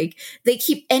of like they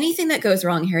keep anything that goes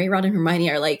wrong. Harry, Ron, and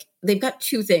Hermione are like they've got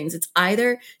two things. It's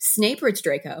either Snape or it's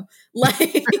Draco. Like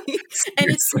and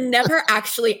it's never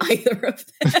actually either of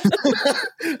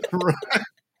them. Right.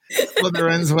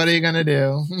 Slytherins, what are you gonna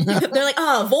do? They're like,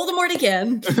 oh, Voldemort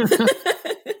again.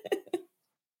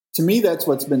 To me, that's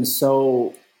what's been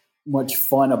so much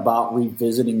fun about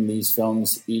revisiting these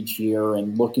films each year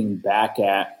and looking back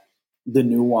at the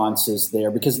nuances there.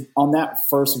 Because on that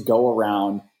first go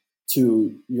around,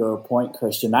 to your point,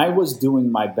 Christian, I was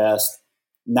doing my best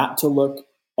not to look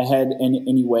ahead in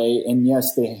any way. And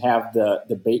yes, they have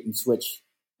the bait and switch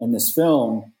in this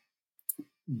film,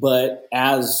 but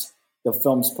as the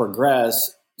films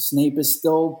progress, Snape is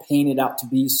still painted out to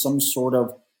be some sort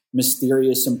of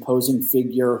mysterious, imposing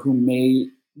figure who may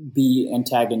be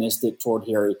antagonistic toward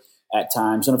Harry at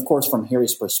times. And of course, from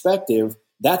Harry's perspective,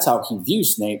 that's how he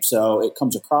views Snape. So it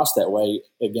comes across that way.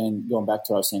 Again, going back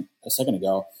to what I was saying a second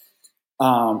ago.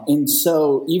 And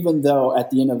so even though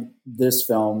at the end of this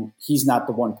film, he's not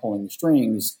the one pulling the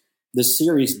strings, the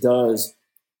series does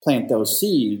plant those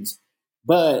seeds.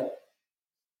 But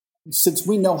since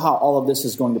we know how all of this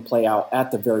is going to play out at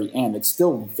the very end, it's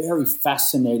still very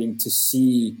fascinating to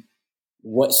see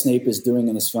what Snape is doing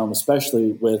in this film,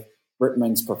 especially with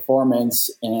Rickman's performance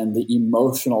and the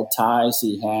emotional ties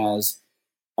he has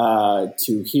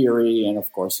to Harry and,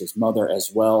 of course, his mother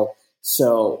as well.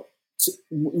 So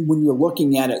when you're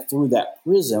looking at it through that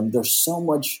prism, there's so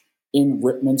much in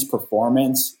Rickman's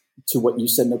performance to what you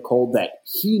said, Nicole, that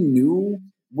he knew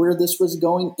where this was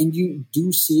going, and you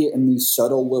do see it in these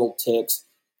subtle little ticks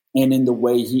and in the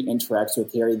way he interacts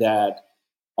with Harry that,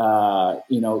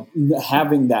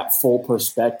 having that full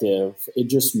perspective, it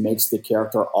just makes the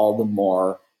character all the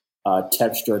more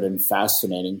textured and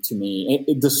fascinating to me,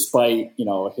 despite,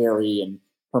 Harry and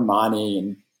Hermione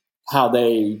and how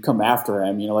they come after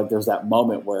him. Like there's that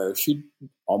moment where she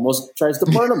almost tries to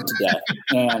burn him to death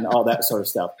and all that sort of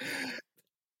stuff,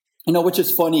 which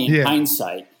is funny in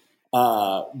hindsight.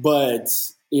 But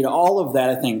all of that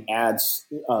I think adds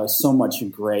so much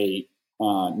great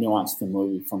nuance to the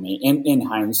movie for me in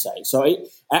hindsight. So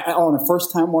on a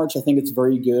first time watch, I think it's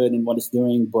very good in what it's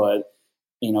doing, but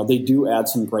they do add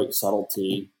some great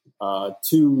subtlety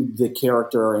to the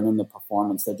character and in the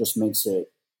performance that just makes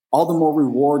it all the more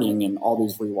rewarding in all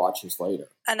these rewatches later.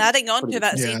 And adding on to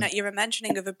that scene that you were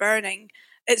mentioning of the burning,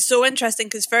 it's so interesting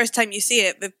because first time you see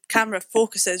it, the camera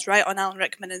focuses right on Alan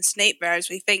Rickman and Snape there as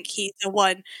we think he's the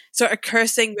one sort of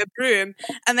cursing the broom.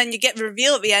 And then you get the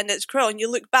reveal at the end, it's Quirrell, and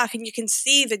you look back and you can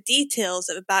see the details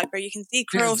at the back where you can see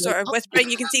Quirrell sort of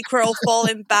whispering, you can see Quirrell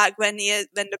falling back when the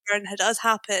burn does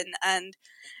happen. And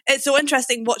it's so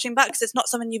interesting watching back because it's not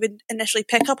something you would initially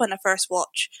pick up on a first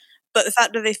watch. But the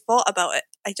fact that they thought about it,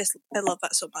 I love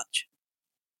that so much.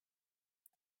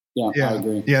 Yeah, I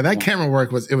agree. Yeah, that camera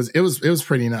work was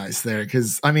pretty nice there.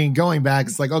 Because going back,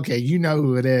 it's like, okay, you know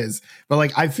who it is, but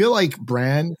like I feel like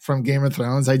Bran from Game of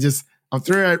Thrones. I'm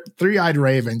three-eyed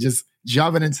raven, just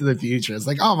jumping into the future. It's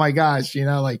like, oh my gosh,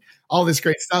 like all this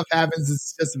great stuff happens.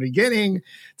 It's just the beginning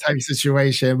type of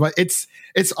situation. But it's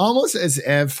almost as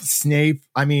if Snape,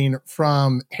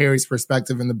 from Harry's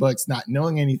perspective in the books, not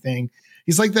knowing anything,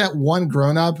 he's like that one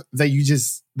grown up that you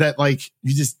just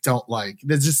don't like.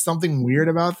 There's just something weird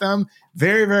about them.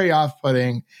 Very, very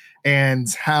off-putting.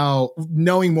 And how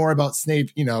knowing more about Snape,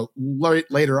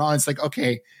 later on, it's like,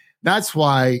 okay, that's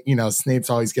why, Snape's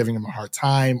always giving him a hard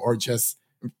time or just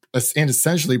and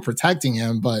essentially protecting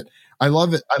him. But I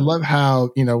love it. I love how,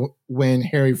 when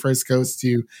Harry first goes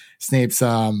to Snape's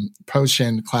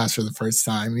potion class for the first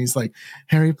time, and he's like,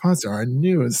 Harry Potter, our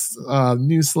newest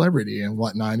new celebrity and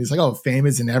whatnot. And he's like, oh, fame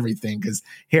isn't everything, because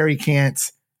Harry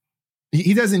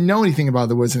he doesn't know anything about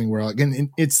the Wizarding World. And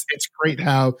it's great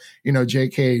how,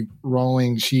 J.K.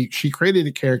 Rowling, she created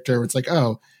a character where it's like,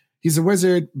 oh, he's a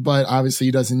wizard, but obviously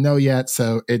he doesn't know yet.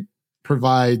 So it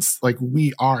provides like,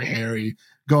 we are Harry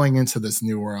going into this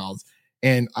new world.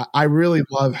 And I really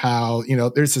love how,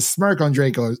 there's a smirk on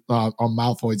Draco, on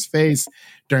Malfoy's face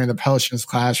during the Potions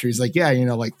class where he's like, yeah,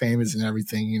 like fame isn't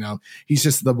everything, he's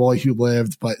just the boy who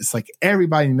lived, but it's like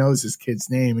everybody knows his kid's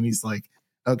name. And he's like,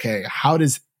 okay, how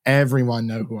does everyone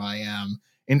know who I am?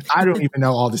 And I don't even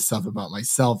know all this stuff about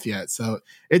myself yet. So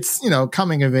it's,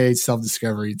 coming of age,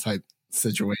 self-discovery type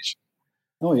situation.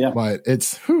 Oh yeah. But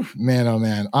it's, man, oh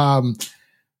man.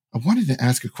 I wanted to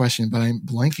ask a question, but I'm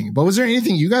blanking. But was there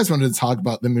anything you guys wanted to talk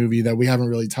about the movie that we haven't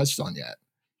really touched on yet?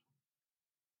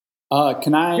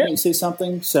 Can I say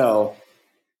something? So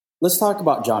let's talk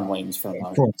about John Williams for a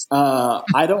moment. Of course.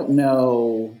 I don't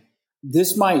know.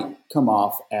 This might come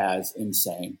off as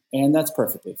insane, and that's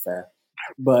perfectly fair.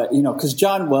 But, because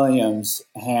John Williams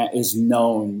is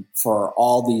known for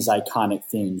all these iconic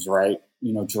themes, right?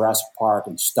 Jurassic Park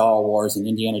and Star Wars and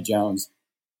Indiana Jones.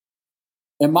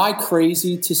 Am I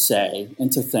crazy to say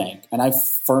and to think, and I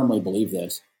firmly believe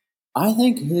this, I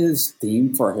think his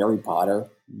theme for Harry Potter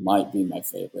might be my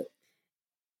favorite.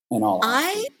 In all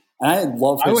honesty. I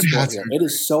love his score here. It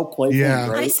is so playful and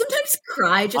great. I sometimes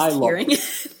cry just hearing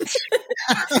it.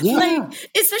 Yeah.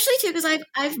 Especially too because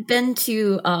I've been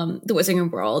to the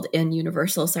Wizarding World in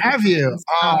Universal. Have you?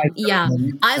 Yeah,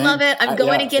 I love it. I'm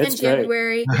going again in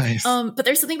January. Nice. But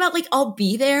there's something about I'll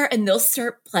be there and they'll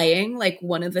start playing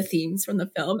one of the themes from the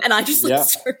film, and I just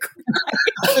start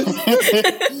crying.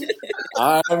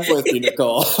 I'm with you,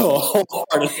 Nicole.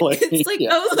 Wholeheartedly. It's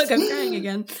oh look, I'm crying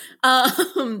again.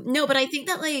 No, but I think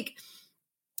that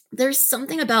there's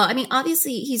something about,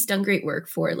 obviously he's done great work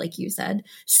for, like you said,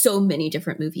 so many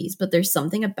different movies, but there's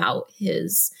something about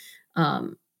his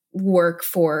work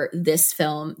for this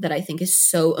film that I think is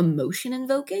so emotion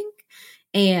invoking.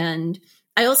 And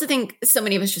I also think so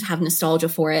many of us just have nostalgia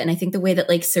for it. And I think the way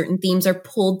that certain themes are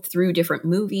pulled through different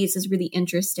movies is really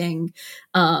interesting.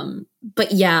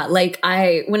 But yeah,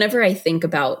 whenever I think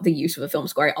about the use of a film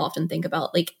score, I often think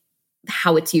about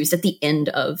how it's used at the end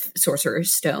of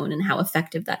Sorcerer's Stone and how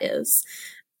effective that is.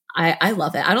 I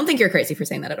love it. I don't think you're crazy for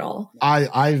saying that at all.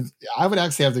 I would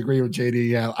actually have to agree with JD.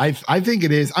 Yeah, I think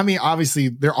it is. Obviously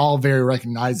they're all very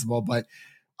recognizable, but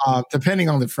depending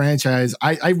on the franchise,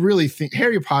 I really think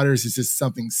Harry Potter's is just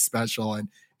something special, and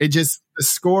the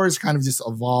scores kind of just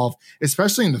evolve,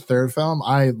 especially in the third film.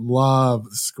 I love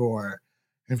the score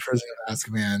in Prisoner of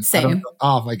Azkaban. Same.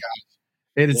 Oh my gosh.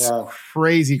 It is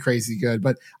crazy, crazy good.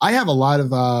 But I have a lot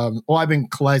of, I've been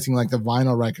collecting the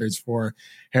vinyl records for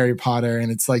Harry Potter, and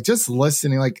it's just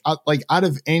listening, out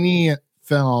of any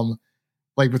film,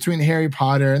 between Harry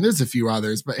Potter and there's a few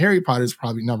others, but Harry Potter is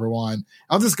probably number one.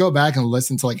 I'll just go back and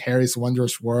listen to Harry's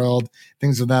Wondrous World,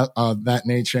 things of that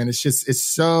nature, and it's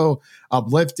so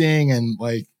uplifting. And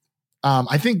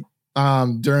I think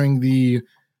during the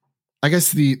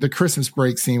Christmas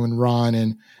break scene when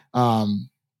Ron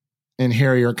and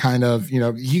Harry are kind of,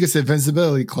 he gets the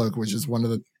invincibility cloak, which is one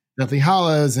of the Deathly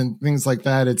Hallows and things like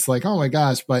that. It's oh my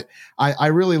gosh. But I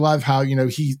really love how,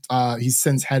 he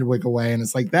sends Hedwig away, and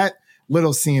it's that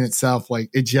little scene itself,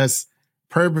 it just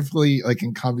perfectly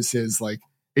encompasses,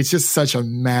 it's just such a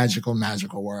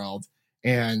magical world.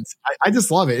 And I just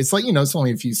love it. It's it's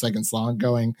only a few seconds long,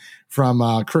 going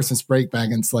from Christmas break back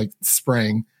into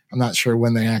spring. I'm not sure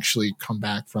when they actually come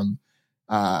back from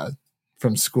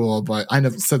school, but I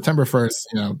know September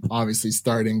 1st, obviously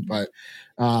starting, but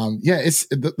it's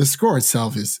the score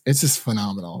itself it's just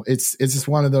phenomenal. It's just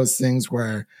one of those things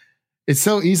where it's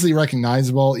so easily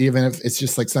recognizable, even if it's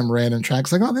just some random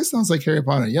tracks oh, this sounds like Harry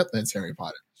Potter. Yep, that's Harry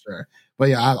Potter. Sure. But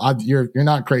yeah, you're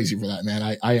not crazy for that,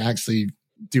 man. I actually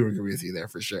do agree with you there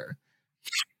for sure.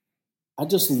 I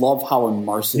just love how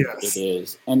immersive it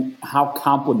is and how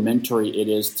complementary it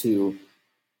is to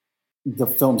the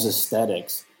film's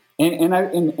aesthetics. And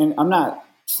I'm not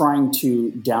trying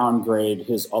to downgrade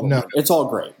his other work. It's all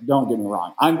great. Don't get me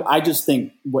wrong. I just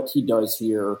think what he does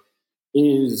here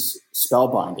is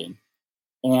spellbinding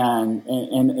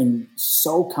and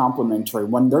so complimentary.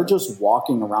 When they're just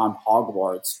walking around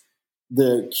Hogwarts,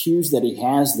 the cues that he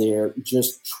has there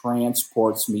just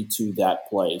transports me to that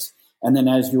place. And then,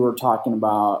 as you were talking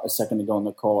about a second ago,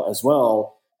 Nicole, as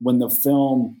well, when the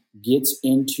film gets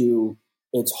into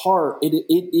its heart, it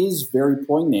is very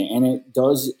poignant, and it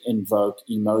does invoke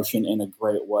emotion in a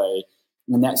great way.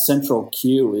 And that central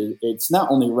cue, it's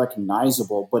not only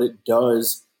recognizable, but it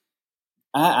does,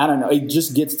 I don't know, it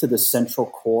just gets to the central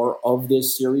core of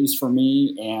this series for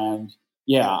me. And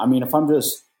yeah, if I'm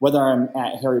just, whether I'm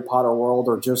at Harry Potter World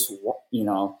or just,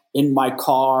 in my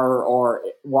car or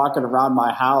walking around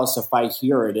my house, if I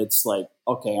hear it, it's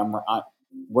okay,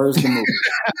 where's the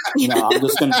movie? I'm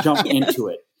just going to jump into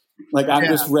it. I'm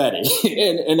just ready.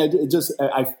 and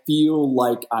I feel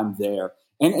like I'm there.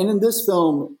 And in this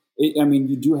film,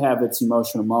 you do have its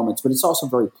emotional moments, but it's also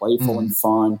very playful and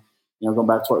fun. Going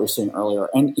back to what you were saying earlier.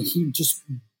 And he just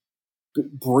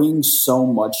brings so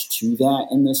much to that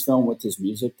in this film with his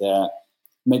music that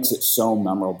makes it so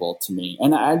memorable to me.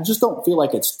 And I just don't feel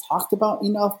like it's talked about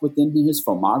enough within his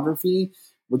filmography,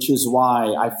 which is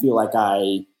why I feel like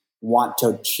I want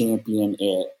to champion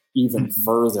it even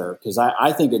further, because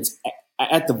I think it's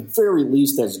at the very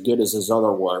least as good as his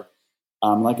other work.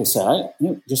 Like I said,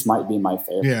 it just might be my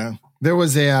favorite. Yeah. There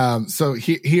was a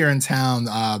here in town,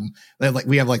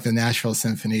 we have like the Nashville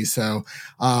Symphony. So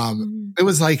it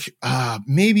was like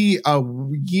maybe a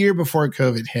year before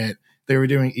COVID hit, they were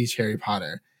doing each Harry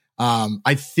Potter.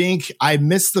 I think I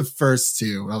missed the first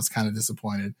two. I was kind of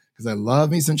disappointed because I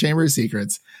love me some Chamber of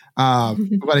Secrets. But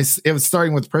it was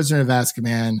starting with Prisoner of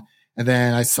Azkaban, and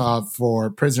then I saw for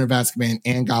Prisoner of Azkaban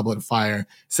and Goblet of Fire.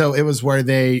 So it was where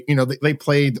they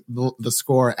played the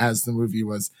score as the movie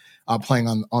was playing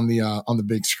on the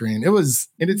big screen.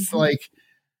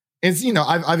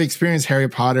 I've experienced Harry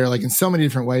Potter like in so many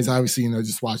different ways. Obviously,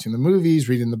 just watching the movies,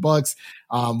 reading the books,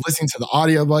 listening to the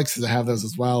audiobooks because I have those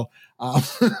as well.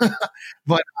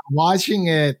 But watching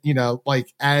it,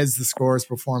 like as the scores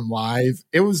performed live,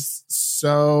 it was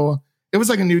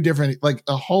like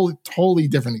a whole totally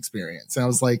different experience. And I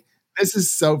was like, this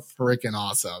is so freaking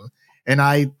awesome. And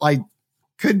I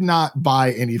could not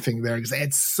buy anything there because they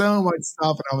had so much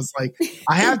stuff. And I was like,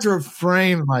 I have to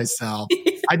refrain myself.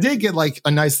 I did get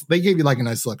they gave you like a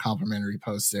nice little complimentary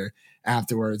poster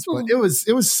afterwards, but it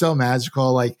was so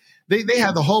magical. Like they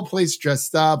had the whole place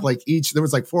dressed up. Like there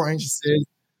was like 4 entrances.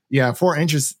 Yeah. 4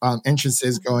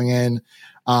 entrances going in,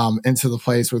 into the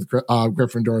place with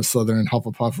Gryffindor, Slytherin,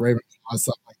 Hufflepuff, Ravenclaw,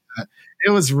 stuff like that.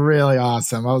 It was really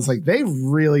awesome. I was like, they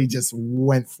really just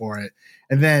went for it.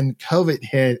 And then COVID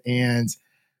hit, and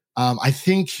I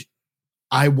think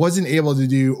I wasn't able to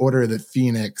do Order of the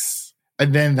Phoenix.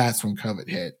 And then that's when COVID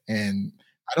hit. And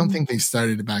I don't think they've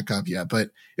started to back up yet, but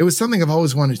it was something I've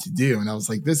always wanted to do. And I was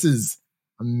like, this is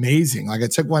amazing. Like I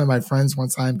took one of my friends one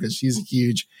time because she's a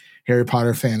huge Harry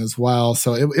Potter fan as well.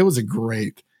 So it was a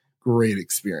great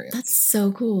experience. That's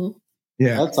so cool.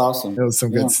 Yeah. That's awesome. It was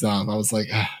some good stuff. I was like,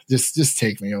 just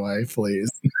take me away, please.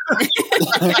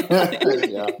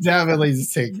 Yeah. Definitely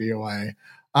just take me away.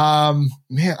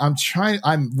 Man,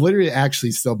 I'm literally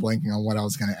actually still blanking on what I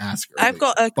was going to ask earlier. I've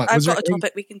got a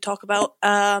topic we can talk about.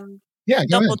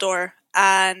 Dumbledore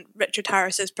and Richard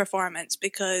Harris's performance,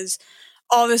 because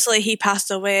obviously he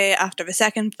passed away after the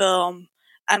second film,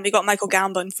 and we got Michael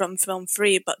Gambon from film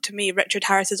 3. But to me, Richard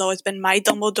Harris has always been my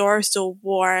Dumbledore, so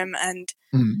warm and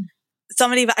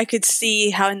somebody that I could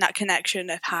see having that connection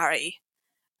with Harry.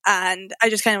 And I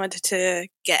just kind of wanted to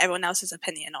get everyone else's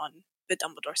opinion on the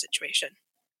Dumbledore situation.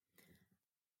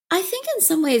 I think in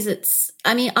some ways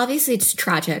obviously it's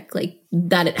tragic, like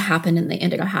that it happened and they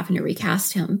ended up having to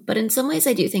recast him. But in some ways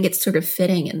I do think it's sort of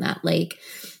fitting in that like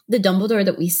the Dumbledore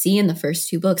that we see in the first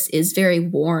 2 books is very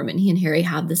warm, and he and Harry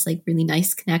have this like really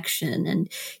nice connection, and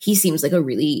he seems like a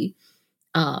really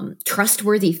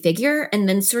trustworthy figure. And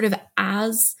then sort of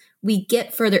as we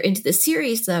get further into the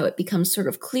series, though, it becomes sort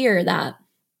of clear that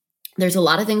there's a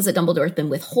lot of things that Dumbledore has been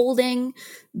withholding.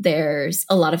 There's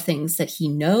a lot of things that he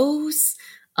knows.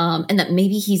 And that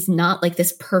maybe he's not like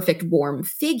this perfect warm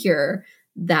figure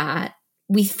that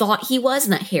we thought he was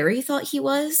and that Harry thought he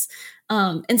was.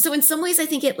 And so in some ways, I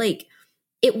think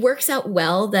it works out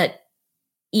well that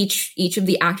each of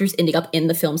the actors ending up in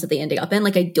the films that they ended up in.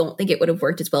 Like, I don't think it would have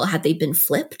worked as well had they been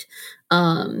flipped.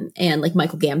 And like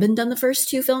Michael Gambon done the first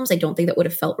 2 films. I don't think that would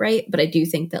have felt right. But I do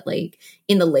think that like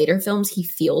in the later films, he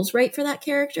feels right for that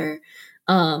character.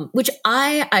 Which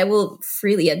I will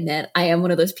freely admit, I am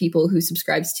one of those people who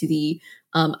subscribes to the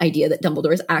idea that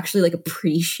Dumbledore is actually like a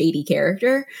pretty shady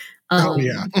character. Oh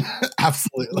yeah,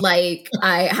 absolutely. Like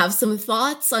I have some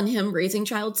thoughts on him raising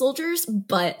child soldiers,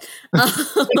 but I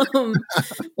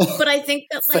think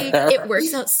that like it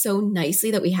works out so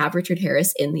nicely that we have Richard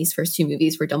Harris in these first 2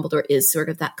 movies where Dumbledore is sort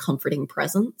of that comforting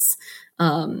presence.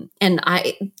 And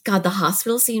the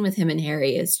hospital scene with him and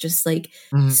Harry is just like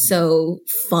so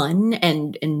fun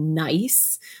and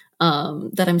nice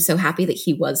that I'm so happy that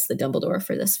he was the Dumbledore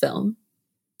for this film.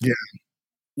 Yeah.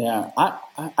 Yeah,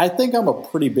 I think I'm a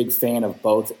pretty big fan of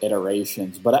both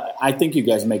iterations, but I think you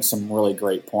guys make some really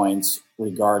great points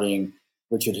regarding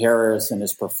Richard Harris and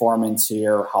his performance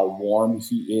here, how warm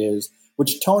he is,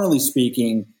 which tonally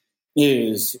speaking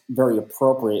is very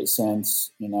appropriate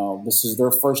since, this is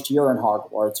their first year in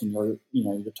Hogwarts and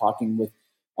you're talking with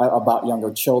about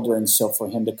younger children. So for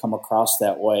him to come across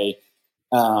that way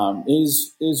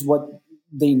is what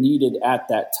they needed at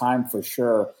that time for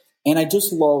sure. And I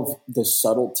just love the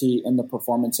subtlety in the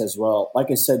performance as well.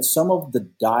 Like I said, some of the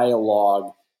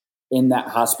dialogue in that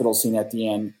hospital scene at the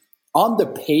end, on the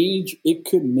page, it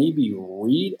could maybe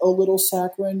read a little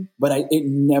saccharine, but it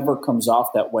never comes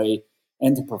off that way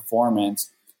in the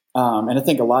performance. And I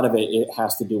think a lot of it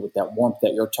has to do with that warmth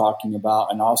that you're talking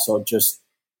about, and also just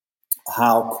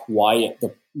how quiet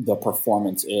the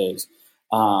performance is.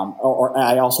 Or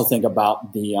I also think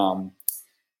about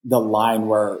the line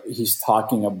where he's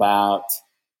talking about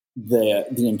the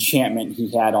enchantment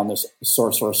he had on this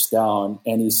Sorcerer's Stone,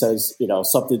 and he says,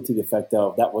 something to the effect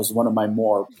of, "That was one of my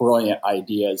more brilliant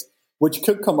ideas," which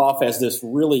could come off as this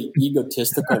really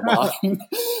egotistical line,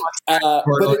 but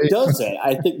it doesn't.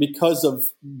 I think because of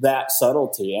that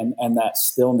subtlety and that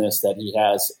stillness that he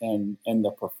has in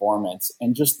the performance,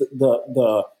 and just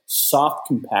the soft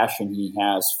compassion he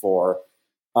has for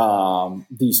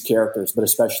these characters, but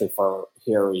especially for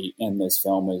Harry in this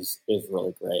film is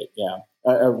really great. Yeah,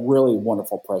 a really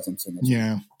wonderful presence in this.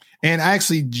 Yeah, and I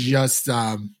actually just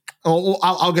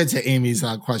I'll get to Amy's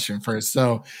question first.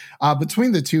 So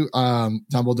between the two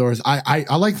Dumbledores,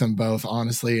 I like them both,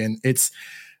 honestly, and it's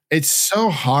so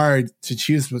hard to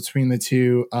choose between the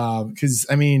two because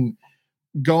I mean,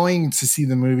 going to see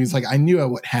the movies, like I knew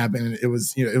what happened, and it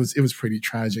was it was pretty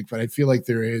tragic, but I feel like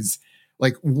there is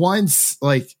like once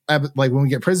like when we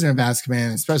get Prisoner of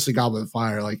Azkaban, especially Goblet of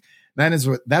Fire, like that is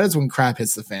when crap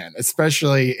hits the fan,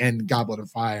 especially in Goblet of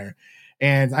Fire.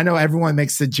 And I know everyone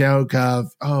makes the joke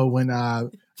of, when Harry,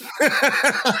 did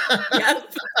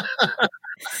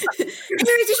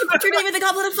you put your name in the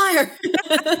Goblet of Fire?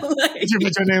 Did you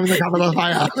put your name in the Goblet of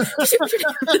Fire?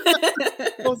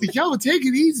 I was like, yo, take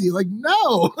it easy. Like,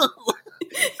 no. Of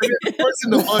course,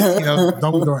 in the book,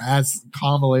 Dumbledore asks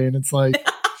calmly, and it's like,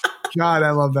 God,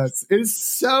 I love that. It is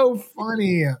so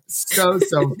funny. So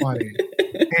funny.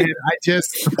 And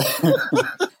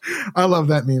I love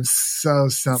that meme so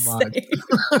much.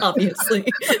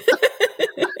 Obviously.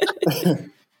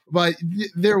 But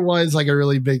there was like a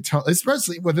really big tone,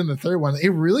 especially within the third one. It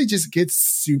really just gets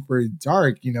super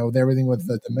dark, with everything with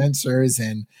the Dementors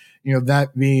and,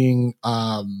 that being,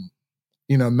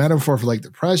 metaphor for like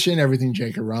depression, everything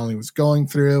J.K. Rowling was going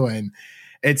through. And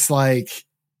it's like,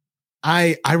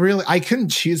 I couldn't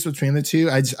choose between the two.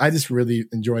 I just really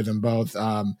enjoy them both.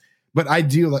 But I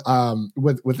do,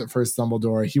 with the first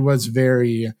Dumbledore, he was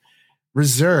very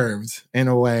reserved in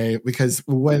a way because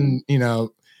when,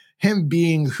 him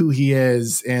being who he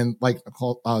is, and like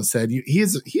Nicole said, he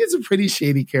is a pretty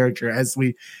shady character, as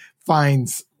we find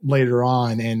later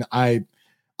on. And I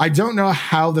don't know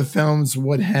how the films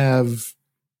would have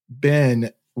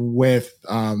been with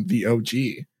the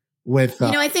OG. With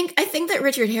I think that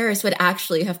Richard Harris would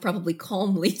actually have probably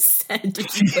calmly said,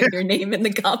 "Did you put your name in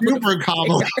the Goblet of Fire?" Super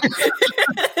calm.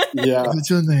 Yeah, what's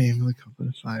your name in the Goblet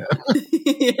of Fire?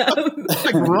 Yeah,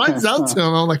 like runs out to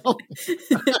him. I'm like, oh.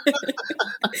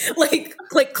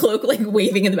 like Cloak, like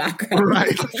waving in the background.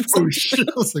 Right. Oh shit!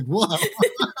 I was like, whoa.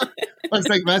 It's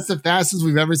like that's the fastest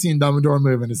we've ever seen Dumbledore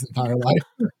move in his entire life.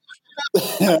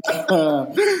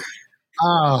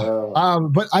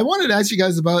 But I wanted to ask you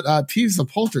guys about Peeves the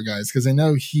Poltergeist, because I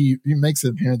know he makes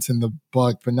an appearance in the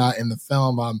book, but not in the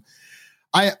film.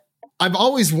 I've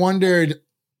always wondered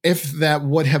if that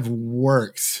would have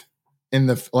worked in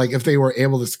if they were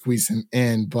able to squeeze him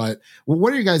in. But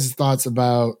what are your guys' thoughts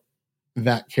about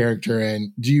that character,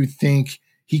 and do you think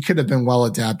he could have been well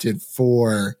adapted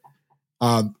for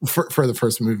the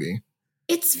first movie?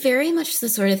 It's very much the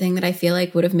sort of thing that I feel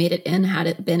like would have made it in had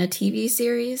it been a TV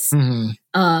series. Mm-hmm.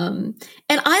 And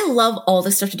I love all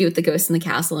the stuff to do with the ghosts in the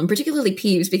castle, and particularly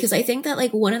Peeves, because I think that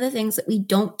like one of the things that we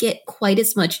don't get quite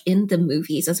as much in the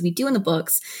movies as we do in the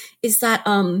books is that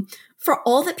for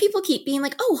all that people keep being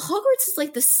like, oh, Hogwarts is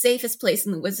like the safest place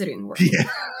in the wizarding world. Yeah.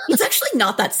 It's actually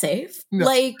not that safe. No.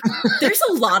 Like, there's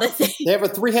a lot of things. They have a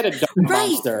 3-headed dog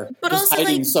monster. But also,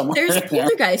 like, there's a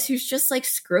poltergeist who's just like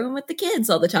screwing with the kids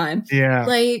all the time. Yeah.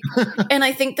 Like, and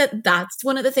I think that that's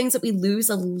one of the things that we lose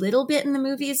a little bit in the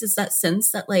movies, is that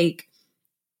sense that like,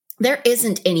 there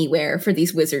isn't anywhere for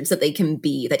these wizards that they can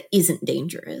be that isn't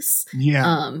dangerous.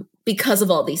 Yeah. Because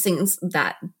of all these things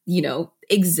that,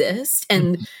 exist.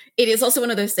 And it is also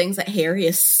one of those things that Harry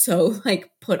is so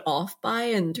like put off by,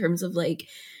 in terms of like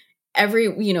every,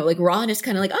 like Ron is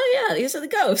kind of like, oh yeah, these are the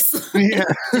ghosts. Yeah.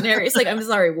 And Harry's like, I'm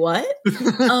sorry, what?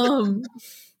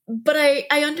 But I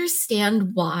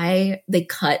understand why they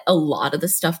cut a lot of the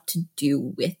stuff to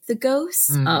do with the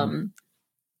ghosts.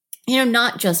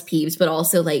 Not just Peeves, but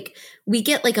also like we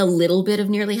get like a little bit of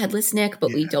Nearly Headless Nick,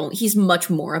 but we don't. He's much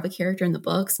more of a character in the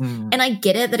books. And I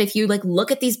get it that if you like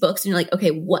look at these books and you're like,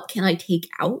 okay, what can I take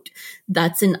out?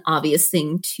 That's an obvious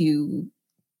thing to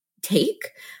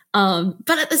take. But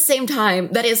at the same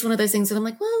time, that is one of those things that I'm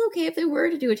like, well, okay, if they were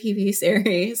to do a TV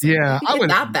series, yeah, I would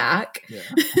get that back. Yeah.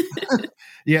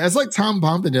 Yeah, it's like Tom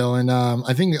Bombadil, and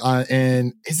I think,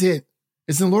 and it's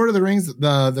in Lord of the Rings,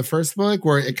 the first book,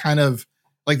 where it kind of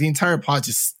like the entire plot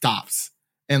just stops,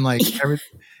 and like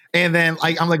and then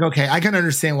like I'm like, okay, I can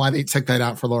understand why they took that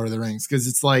out for Lord of the Rings, because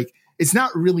it's like it's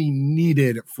not really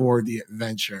needed for the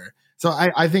adventure. So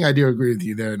I think I do agree with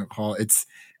you there, Nicole. It's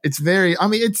very, I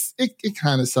mean, it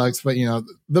kind of sucks, but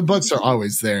the books are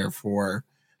always there for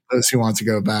those who want to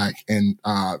go back and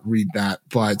read that.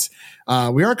 But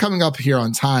we are coming up here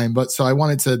on time. But so I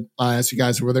wanted to ask you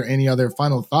guys, were there any other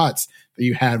final thoughts that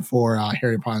you had for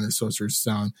Harry Potter and the Sorcerer's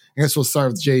Stone? I guess we'll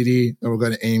start with JD, then we'll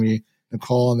go to Amy,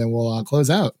 Nicole, and then we'll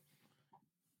close out.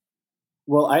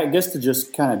 Well, I guess to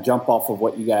just kind of jump off of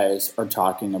what you guys are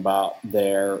talking about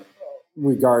there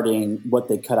regarding what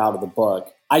they cut out of the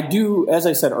book. I do, as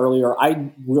I said earlier, I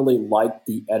really like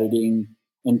the editing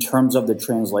in terms of the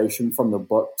translation from the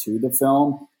book to the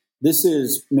film. This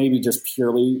is maybe just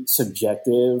purely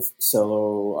subjective,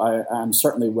 so I'm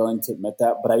certainly willing to admit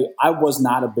that, but I was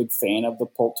not a big fan of the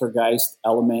poltergeist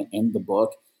element in the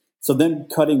book. So then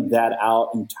cutting that out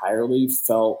entirely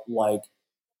felt like,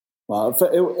 well,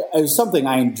 it was something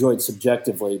I enjoyed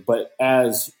subjectively, but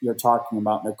as you're talking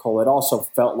about, Nicole, it also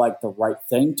felt like the right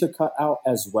thing to cut out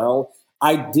as well.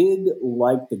 I did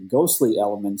like the ghostly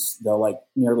elements, though, like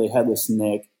Nearly Headless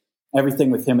Nick,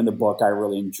 everything with him in the book I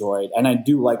really enjoyed. And I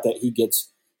do like that he gets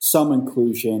some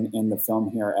inclusion in the film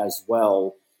here as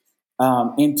well.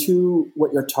 And to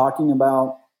what you're talking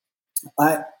about,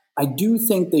 I do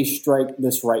think they strike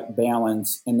this right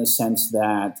balance in the sense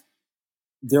that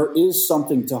there is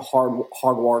something to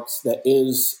Hogwarts that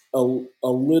is a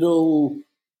little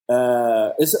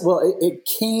it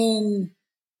can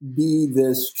be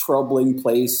this troubling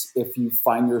place if you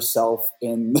find yourself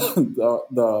in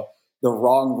the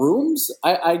wrong rooms.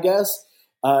 I guess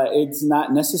it's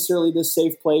not necessarily the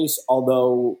safe place,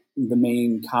 although the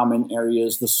main common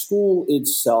areas, the school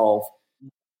itself,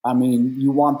 I mean,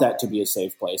 you want that to be a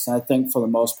safe place. And I think for the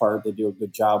most part, they do a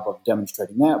good job of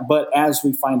demonstrating that. But as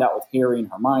we find out with Harry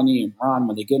and Hermione and Ron,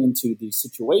 when they get into these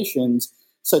situations,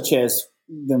 such as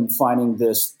them finding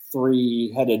this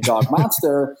 3-headed dog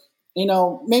monster,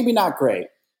 maybe not great,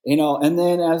 and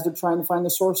then as they're trying to find the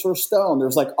Sorcerer's Stone,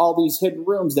 there's like all these hidden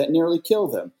rooms that nearly kill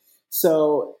them.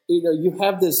 So, you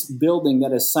have this building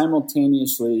that is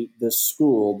simultaneously this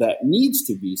school that needs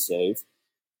to be safe.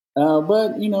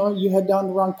 But you head down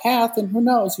the wrong path, and who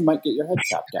knows, you might get your head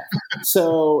chopped off.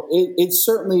 So it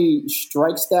certainly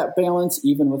strikes that balance,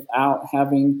 even without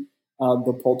having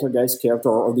the poltergeist character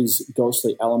or these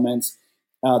ghostly elements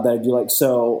that I do like.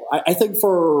 So I think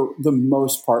for the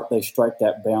most part, they strike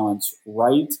that balance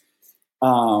right.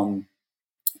 And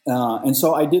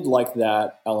so I did like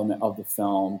that element of the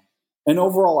film. And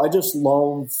overall, I just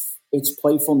love its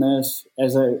playfulness.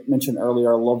 As I mentioned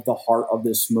earlier, I love the heart of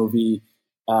this movie.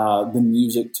 The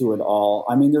music to it all.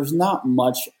 I mean, there's not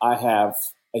much I have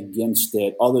against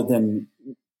it other than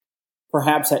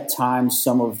perhaps at times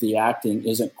some of the acting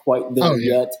isn't quite there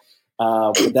yet.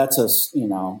 But that's a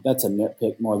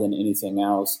nitpick more than anything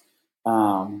else.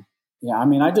 I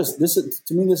mean, this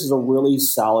is a really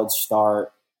solid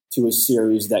start to a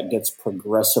series that gets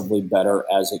progressively better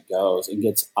as it goes. It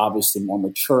gets obviously more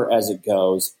mature as it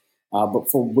goes. But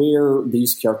for where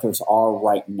these characters are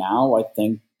right now, I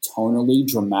think tonally,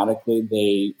 dramatically,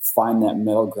 they find that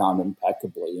middle ground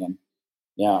impeccably. And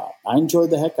yeah, I enjoyed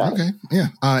the heck out of it. Yeah.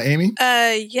 Amy?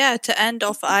 To end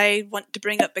off, I want to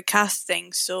bring up the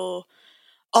casting. So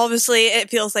obviously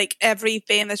it feels like every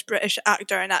famous British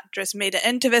actor and actress made it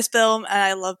into this film, and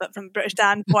I love it from a British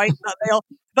standpoint,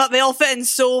 but they all fit in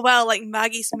so well. Like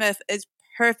Maggie Smith is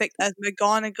perfect as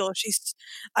McGonagall.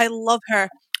 I love her.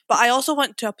 But I also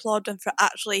want to applaud them for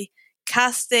actually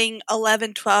casting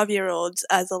 11, 12-year-olds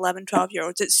as 11,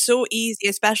 12-year-olds. It's so easy,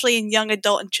 especially in young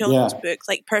adult and children's books,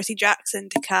 like Percy Jackson,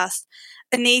 to cast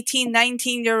an 18,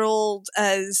 19-year-old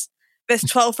as this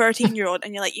 12, 13-year-old,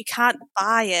 and you're like, you can't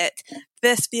buy it.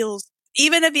 This feels,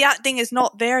 even if the acting is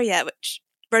not there yet, which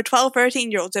for 12,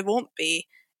 13-year-olds it won't be,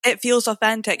 it feels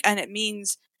authentic, and it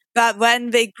means that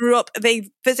when they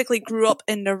physically grew up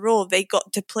in the role, they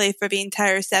got to play for the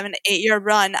entire 7 to 8 year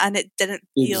run, and it didn't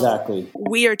feel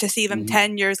weird to see them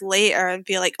 10 years later and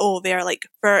feel like, oh, they're like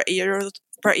 30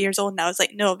 years old now. It's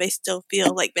like, no, they still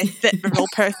feel like they fit the role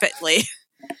perfectly.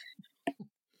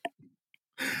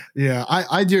 Yeah,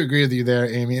 I do agree with you there,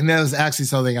 Amy. And that was actually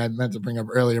something I meant to bring up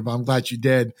earlier, but I'm glad you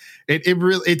did.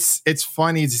 It's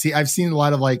funny to see. I've seen a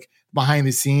lot of like behind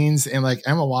the scenes, and like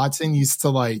Emma Watson used to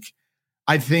like,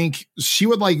 I think she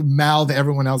would like mouth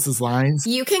everyone else's lines.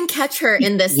 You can catch her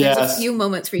in this. Yes. There's a few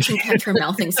moments where you can catch her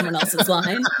mouthing someone else's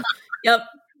line. Yep.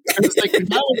 It's like, if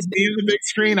that was me on the big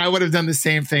screen, I would have done the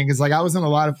same thing. Because like I was in a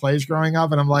lot of plays growing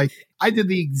up, and I'm like, I did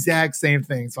the exact same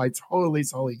thing. So I totally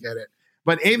get it.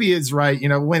 But Amy is right.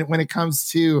 When it comes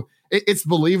to it's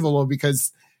believable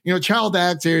because child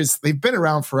actors, they've been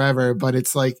around forever, but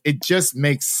it's like it just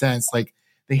makes sense. Like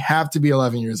they have to be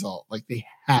 11 years old. Like they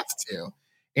have to.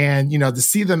 And, to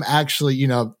see them actually,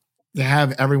 to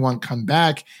have everyone come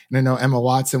back. And I know Emma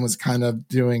Watson was kind of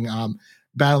doing,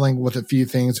 battling with a few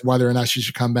things, whether or not she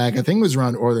should come back. I think it was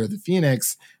around Order of the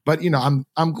Phoenix, but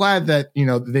I'm glad that,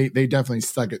 they definitely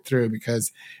stuck it through,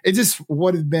 because it just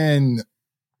would have been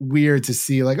weird to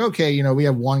see, like, okay, we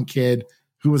have one kid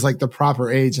who was like the proper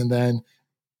age, and then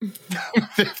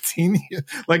 15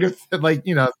 like 10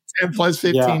 plus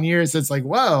 15 years, it's like,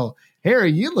 whoa,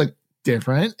 Harry, you look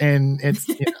different. And it's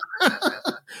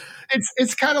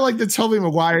it's kind of like the Tobey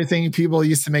Maguire thing. People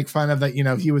used to make fun of that,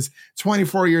 he was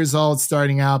 24 years old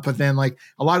starting out, but then like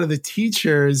a lot of the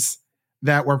teachers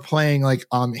that were playing, like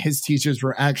his teachers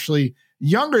were actually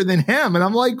younger than him. And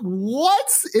I'm like,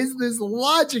 what is this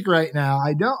logic right now?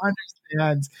 I don't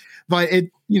understand. But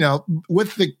it,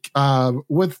 with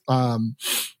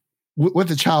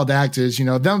the child actors,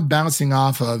 them bouncing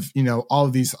off of, all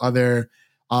of these other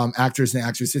actors and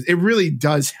actresses, it really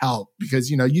does help, because,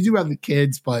 you do have the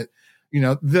kids, but,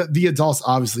 the adults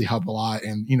obviously help a lot,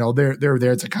 and, they're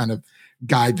there to kind of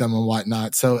guide them and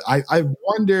whatnot. So I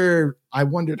wondered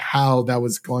how that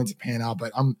was going to pan out,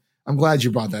 but I'm glad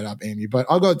you brought that up, Amy. But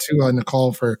I'll go to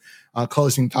Nicole for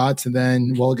closing thoughts, and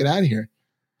then we'll get out of here.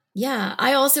 Yeah,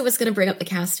 I also was going to bring up the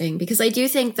casting, because I do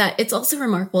think that it's also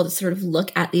remarkable to sort of look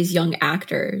at these young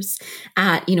actors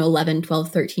at, 11,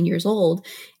 12, 13 years old,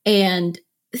 and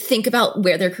think about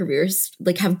where their careers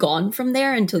like have gone from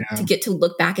there, and to get to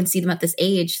look back and see them at this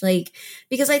age, like,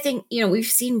 because I think, we've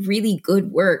seen really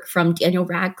good work from Daniel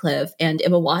Radcliffe and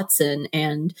Emma Watson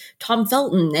and Tom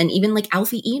Felton, and even like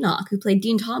Alfie Enoch, who played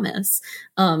Dean Thomas,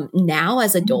 now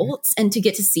as adults, and to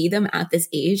get to see them at this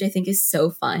age, I think is so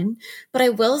fun. But I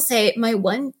will say my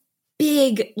one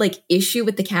big like issue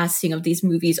with the casting of these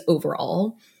movies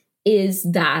overall is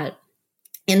that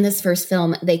in this first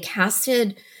film, they cast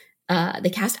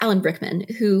Alan Rickman,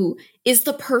 who is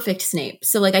the perfect Snape.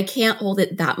 So like, I can't hold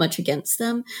it that much against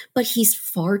them, but he's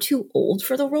far too old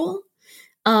for the role.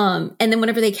 And then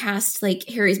whenever they cast like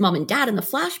Harry's mom and dad in the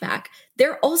flashback,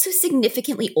 they're also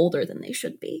significantly older than they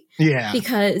should be. Yeah.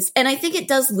 And I think it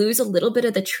does lose a little bit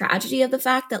of the tragedy of the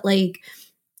fact that like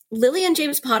Lily and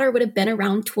James Potter would have been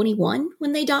around 21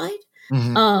 when they died.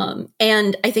 Mm-hmm.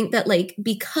 And I think that like,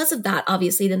 because of that,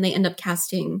 obviously then they end up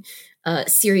casting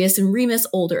Sirius and Remus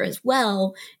older as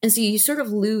well. And so you sort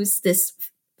of lose this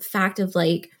fact of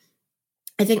like,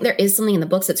 I think there is something in the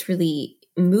books that's really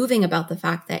moving about the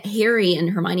fact that Harry and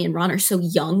Hermione and Ron are so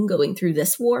young going through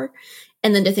this war.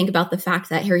 And then to think about the fact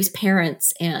that Harry's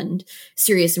parents and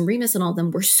Sirius and Remus and all of them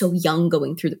were so young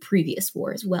going through the previous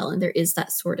war as well. And there is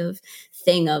that sort of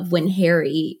thing of when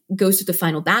Harry goes through the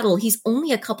final battle, he's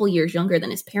only a couple years younger than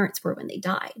his parents were when they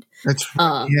died. That's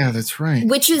right. Yeah, that's right.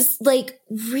 Which is like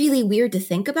really weird to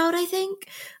think about, I think,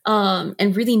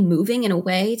 and really moving in a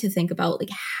way to think about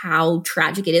like how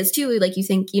tragic it is too. Like you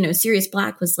think, Sirius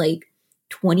Black was like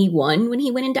 21 when he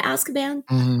went into Azkaban,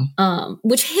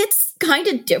 which hits kind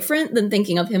of different than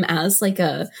thinking of him as like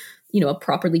a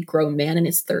properly grown man in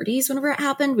his 30s whenever it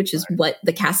happened, which is what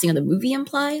the casting of the movie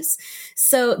implies.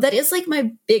 So that is like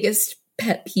my biggest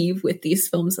pet peeve with these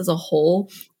films as a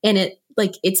whole. And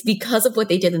it's because of what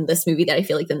they did in this movie that I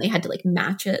feel like then they had to like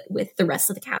match it with the rest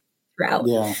of the cast throughout.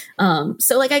 Yeah.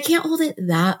 So like I can't hold it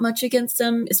that much against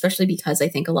them, especially because I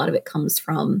think a lot of it comes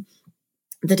from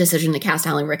the decision to cast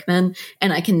Alan Rickman.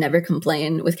 And I can never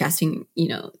complain with casting,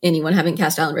 anyone having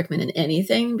cast Alan Rickman in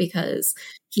anything, because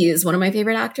he is one of my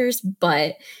favorite actors.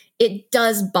 But it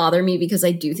does bother me because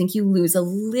I do think you lose a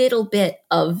little bit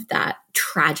of that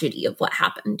tragedy of what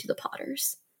happened to the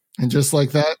Potters. And just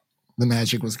like that, the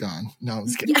magic was gone. No, I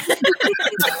was kidding.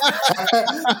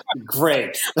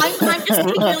 Great. I'm just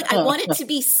thinking, like, I want it to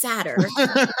be sadder.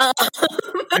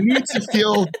 I need to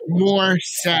feel more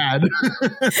sad.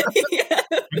 Yeah.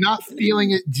 I'm not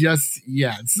feeling it just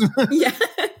yet. Yeah.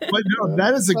 But no,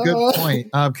 that is a good point,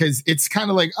 because it's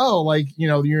kind of like,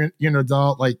 you're an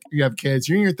adult, like you have kids,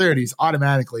 you're in your 30s,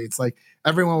 automatically. It's like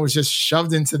everyone was just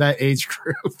shoved into that age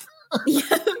group. Yeah.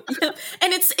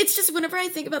 And it's just whenever I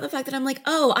think about the fact that I'm like,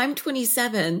 oh, I'm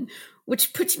 27,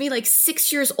 which puts me like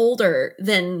 6 years older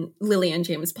than Lily and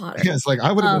James Potter. Yeah, it's like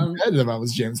I would have been dead if I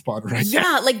was James Potter right now.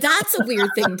 Yeah, like that's a weird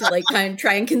thing to like kind of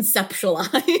try and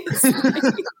conceptualize.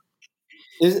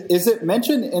 Is it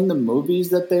mentioned in the movies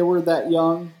that they were that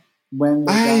young when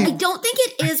they died? I don't think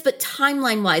it is, but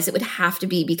timeline wise, it would have to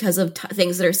be because of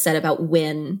things that are said about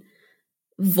when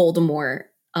Voldemort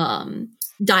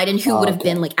died and who would have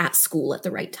been like at school at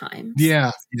the right time. Yeah,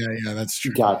 that's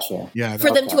true. Gotcha. Yeah,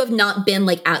 for them to have not been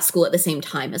like at school at the same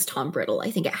time as Tom Riddle,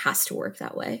 I think it has to work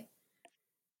that way.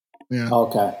 Yeah.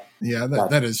 Okay. Yeah,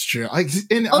 that is true.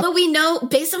 Although we know,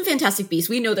 based on Fantastic Beasts,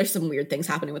 we know there's some weird things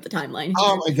happening with the timeline.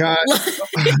 Oh my god!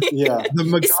 Yeah,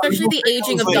 especially the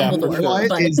aging of Dumbledore.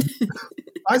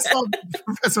 I saw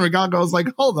Professor McGonagall. I was like,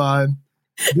 hold on,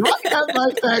 do I have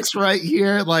my facts right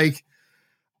here? Like,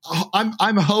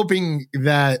 I'm hoping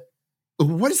that.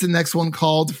 What is the next one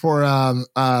called for? Like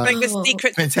the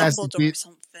Secrets of Dumbledore or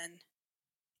something.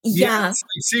 Yeah.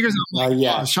 Secrets.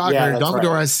 Shocker. Yeah,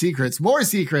 Dumbledore has secrets. More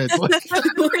secrets. More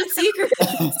secrets.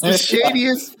 The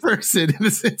shadiest person in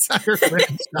this entire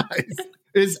franchise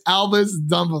is Albus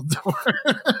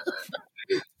Dumbledore.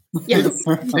 Yes.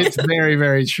 It's very,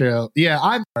 very true. Yeah,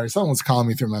 I'm sorry. Someone's calling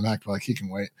me through my MacBook. He can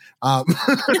wait.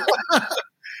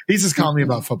 He's just calling me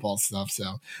about football stuff.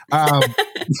 So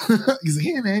he's like,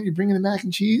 hey, man, you're bringing the mac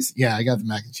and cheese? Yeah, I got the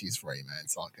mac and cheese for you, man.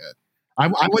 It's all good. I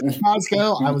went to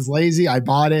Costco. I was lazy. I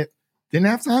bought it. Didn't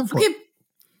have time for it.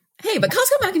 Hey, but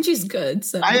Costco mac and cheese is good.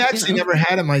 So I actually never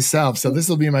had it myself. So this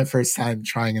will be my first time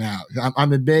trying it out.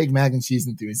 I'm a big mac and cheese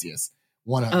enthusiast.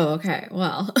 Oh, okay.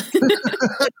 Well.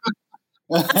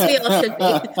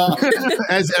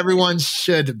 As everyone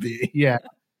should be. Yeah.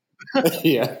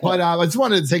 Yeah. But I just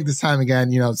wanted to take this time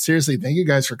again, seriously, thank you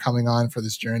guys for coming on for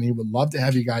this journey. Would love to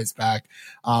have you guys back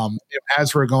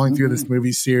as we're going through this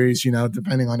movie series,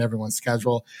 depending on everyone's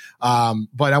schedule.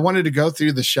 But I wanted to go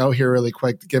through the show here really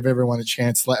quick to give everyone a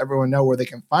chance to let everyone know where they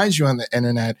can find you on the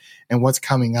internet and what's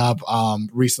coming up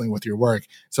recently with your work.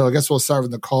 So I guess we'll start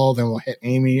with Nicole, then we'll hit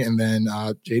Amy, and then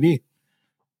JD.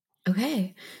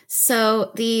 Okay.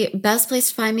 So the best place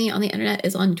to find me on the internet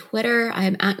is on Twitter. I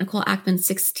am at Nicole Ackman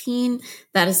 16.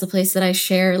 That is the place that I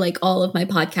share like all of my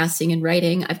podcasting and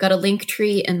writing. I've got a link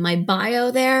tree in my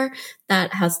bio there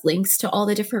that has links to all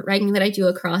the different writing that I do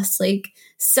across like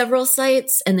several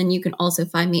sites. And then you can also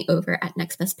find me over at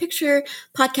Next Best Picture,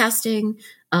 podcasting,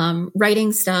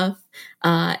 writing stuff.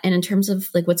 And in terms of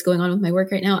like what's going on with my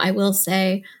work right now, I will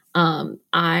say,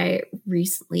 I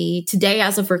recently, today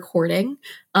as of recording,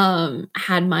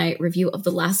 had my review of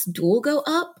The Last Duel go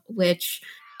up, which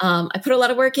I put a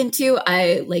lot of work into.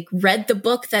 I like read the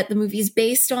book that the movie's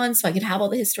based on so I could have all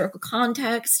the historical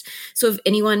context. So if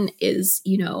anyone is,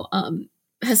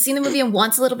 has seen the movie and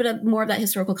wants a little bit more of that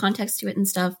historical context to it and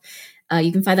stuff,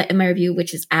 you can find that in my review,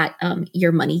 which is at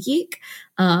Your Money Geek.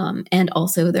 And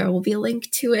also there will be a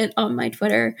link to it on my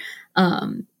Twitter.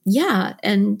 Yeah.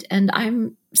 And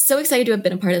I'm so excited to have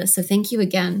been a part of this. So thank you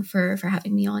again for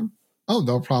having me on. Oh,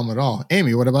 no problem at all.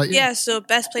 Amy, what about you? Yeah, so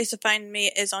best place to find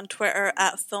me is on Twitter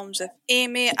at Films with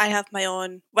Amy. I have my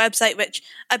own website, which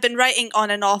I've been writing on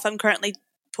and off. I'm currently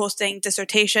posting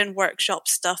dissertation workshop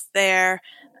stuff there.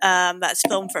 That's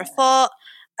Film for Thought.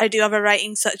 I do other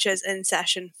writing such as In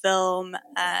Session Film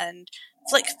and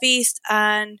Flick Feast.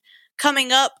 And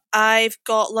coming up, I've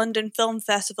got London Film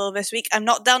Festival this week. I'm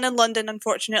not down in London,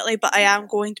 unfortunately, but I am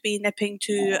going to be nipping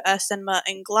to a cinema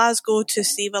in Glasgow to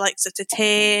see the likes of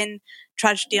Titane,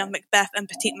 Tragedy of Macbeth, and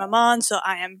Petite Maman. So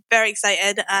I am very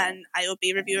excited, and I will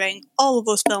be reviewing all of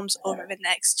those films over the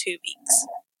next 2 weeks.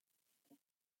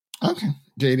 Okay.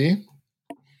 JD?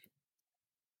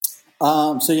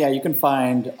 So yeah, you can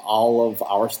find all of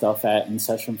our stuff at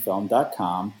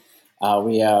InSessionFilm.com.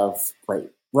 We have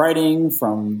great writing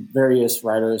from various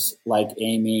writers like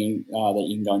Amy that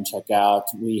you can go and check out.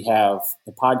 We have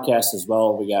the podcast as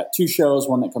well. We got 2 shows,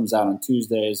 one that comes out on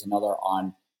Tuesdays, another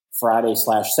on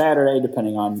Friday/Saturday,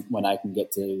 depending on when I can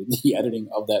get to the editing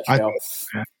of that show.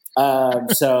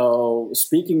 So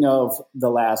speaking of The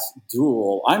Last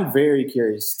Duel, I'm very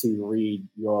curious to read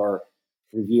your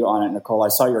review on it, Nicole. I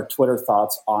saw your Twitter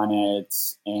thoughts on it,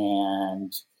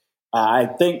 and I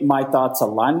think my thoughts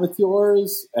align with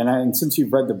yours. And since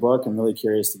you've read the book, I'm really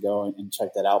curious to go and check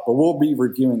that out. But we'll be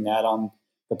reviewing that on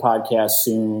the podcast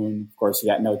soon. Of course, you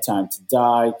got No Time to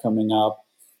Die coming up,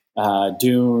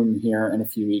 Dune here in a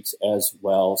few weeks as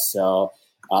well. So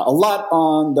a lot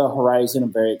on the horizon.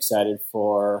 I'm very excited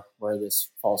for where this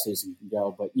fall season can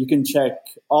go. But you can check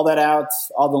all that out,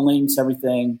 all the links,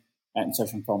 everything at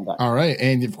InSessionFilm.com. All right.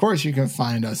 And of course, you can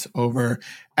find us over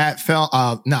at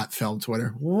not Film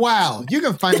Twitter. Wow. You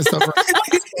can find us over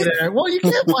on Twitter. Well, you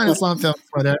can't find us on Film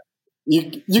Twitter.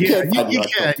 You can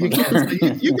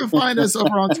find us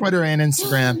over on Twitter and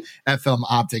Instagram at Film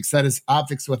Optics. That is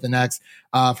Optics with an X.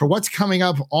 For what's coming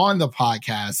up on the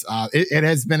podcast, it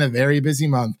has been a very busy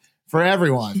month for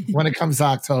everyone when it comes to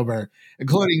October,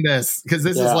 including this, because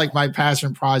this is like my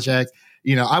passion project.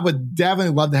 I would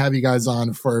definitely love to have you guys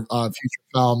on for future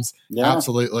films. Yeah.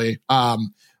 Absolutely.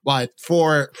 But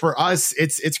for us,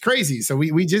 it's crazy. So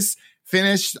we just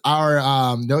finished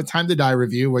our No Time to Die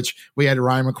review, which we had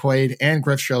Ryan McQuaid and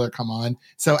Griff Schiller come on.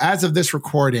 So as of this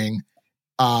recording,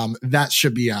 that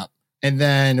should be up. And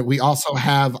then we also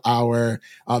have our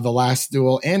The Last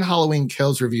Duel and Halloween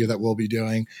Kills review that we'll be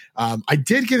doing. I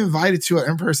did get invited to an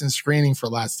in-person screening for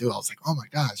Last Duel. I was like, oh my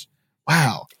gosh,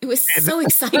 wow. It was so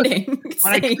exciting.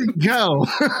 But I couldn't go.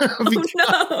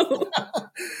 No.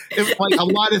 Like a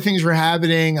lot of things were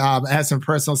happening. I had some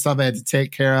personal stuff I had to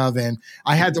take care of, and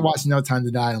I had to watch No Time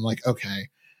to Die. And I'm like, okay.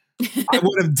 I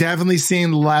would have definitely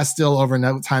seen The Last Duel over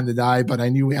No Time to Die, but I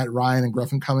knew we had Ryan and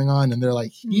Griffin coming on, and they're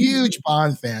like huge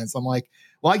Bond fans. I'm like,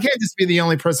 well, I can't just be the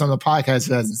only person on the podcast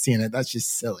who hasn't seen it. That's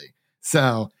just silly.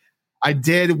 So I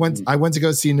went to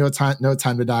go see No Time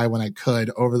to Die when I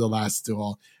could over The Last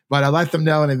Duel, but I let them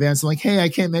know in advance. I'm like, hey, I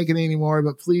can't make it anymore,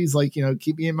 but please, like,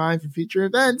 keep me in mind for future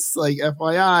events, like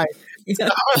FYI.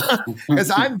 Because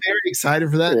I'm very excited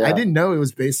for that. Yeah. I didn't know it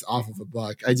was based off of a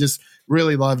book. I just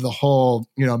really love the whole,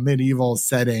 medieval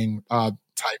setting type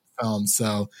film.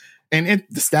 So, and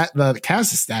the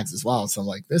cast is stacked as well. So I'm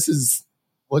like,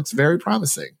 looks very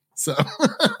promising. So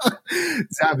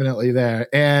definitely there.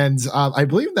 And I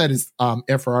believe that is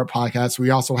it for our podcast.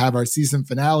 We also have our season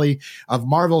finale of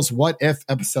Marvel's What If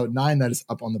episode 9 that is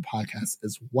up on the podcast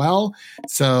as well.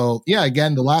 So yeah,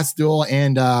 again, The Last Duel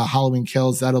and Halloween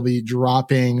Kills, that'll be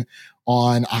dropping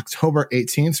on October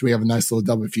 18th. So we have a nice little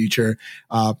double feature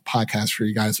podcast for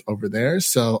you guys over there.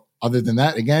 So other than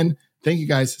that, again, thank you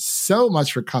guys so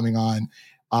much for coming on.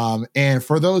 And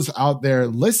for those out there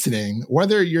listening,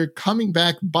 whether you're coming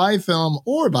back by film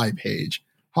or by page,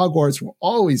 Hogwarts will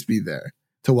always be there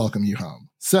to welcome you home.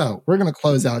 So we're going to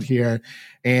close out here.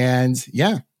 And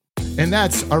yeah, and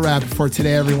that's a wrap for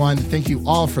today, everyone. Thank you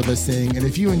all for listening. And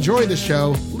if you enjoy the show,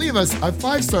 leave us a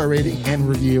 5-star rating and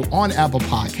review on Apple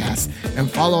Podcasts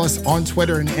and follow us on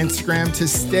Twitter and Instagram to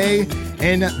stay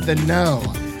in the know.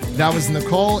 That was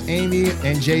Nicole, Amy,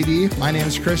 and JD. My name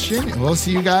is Christian, and we'll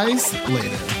see you guys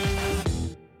later.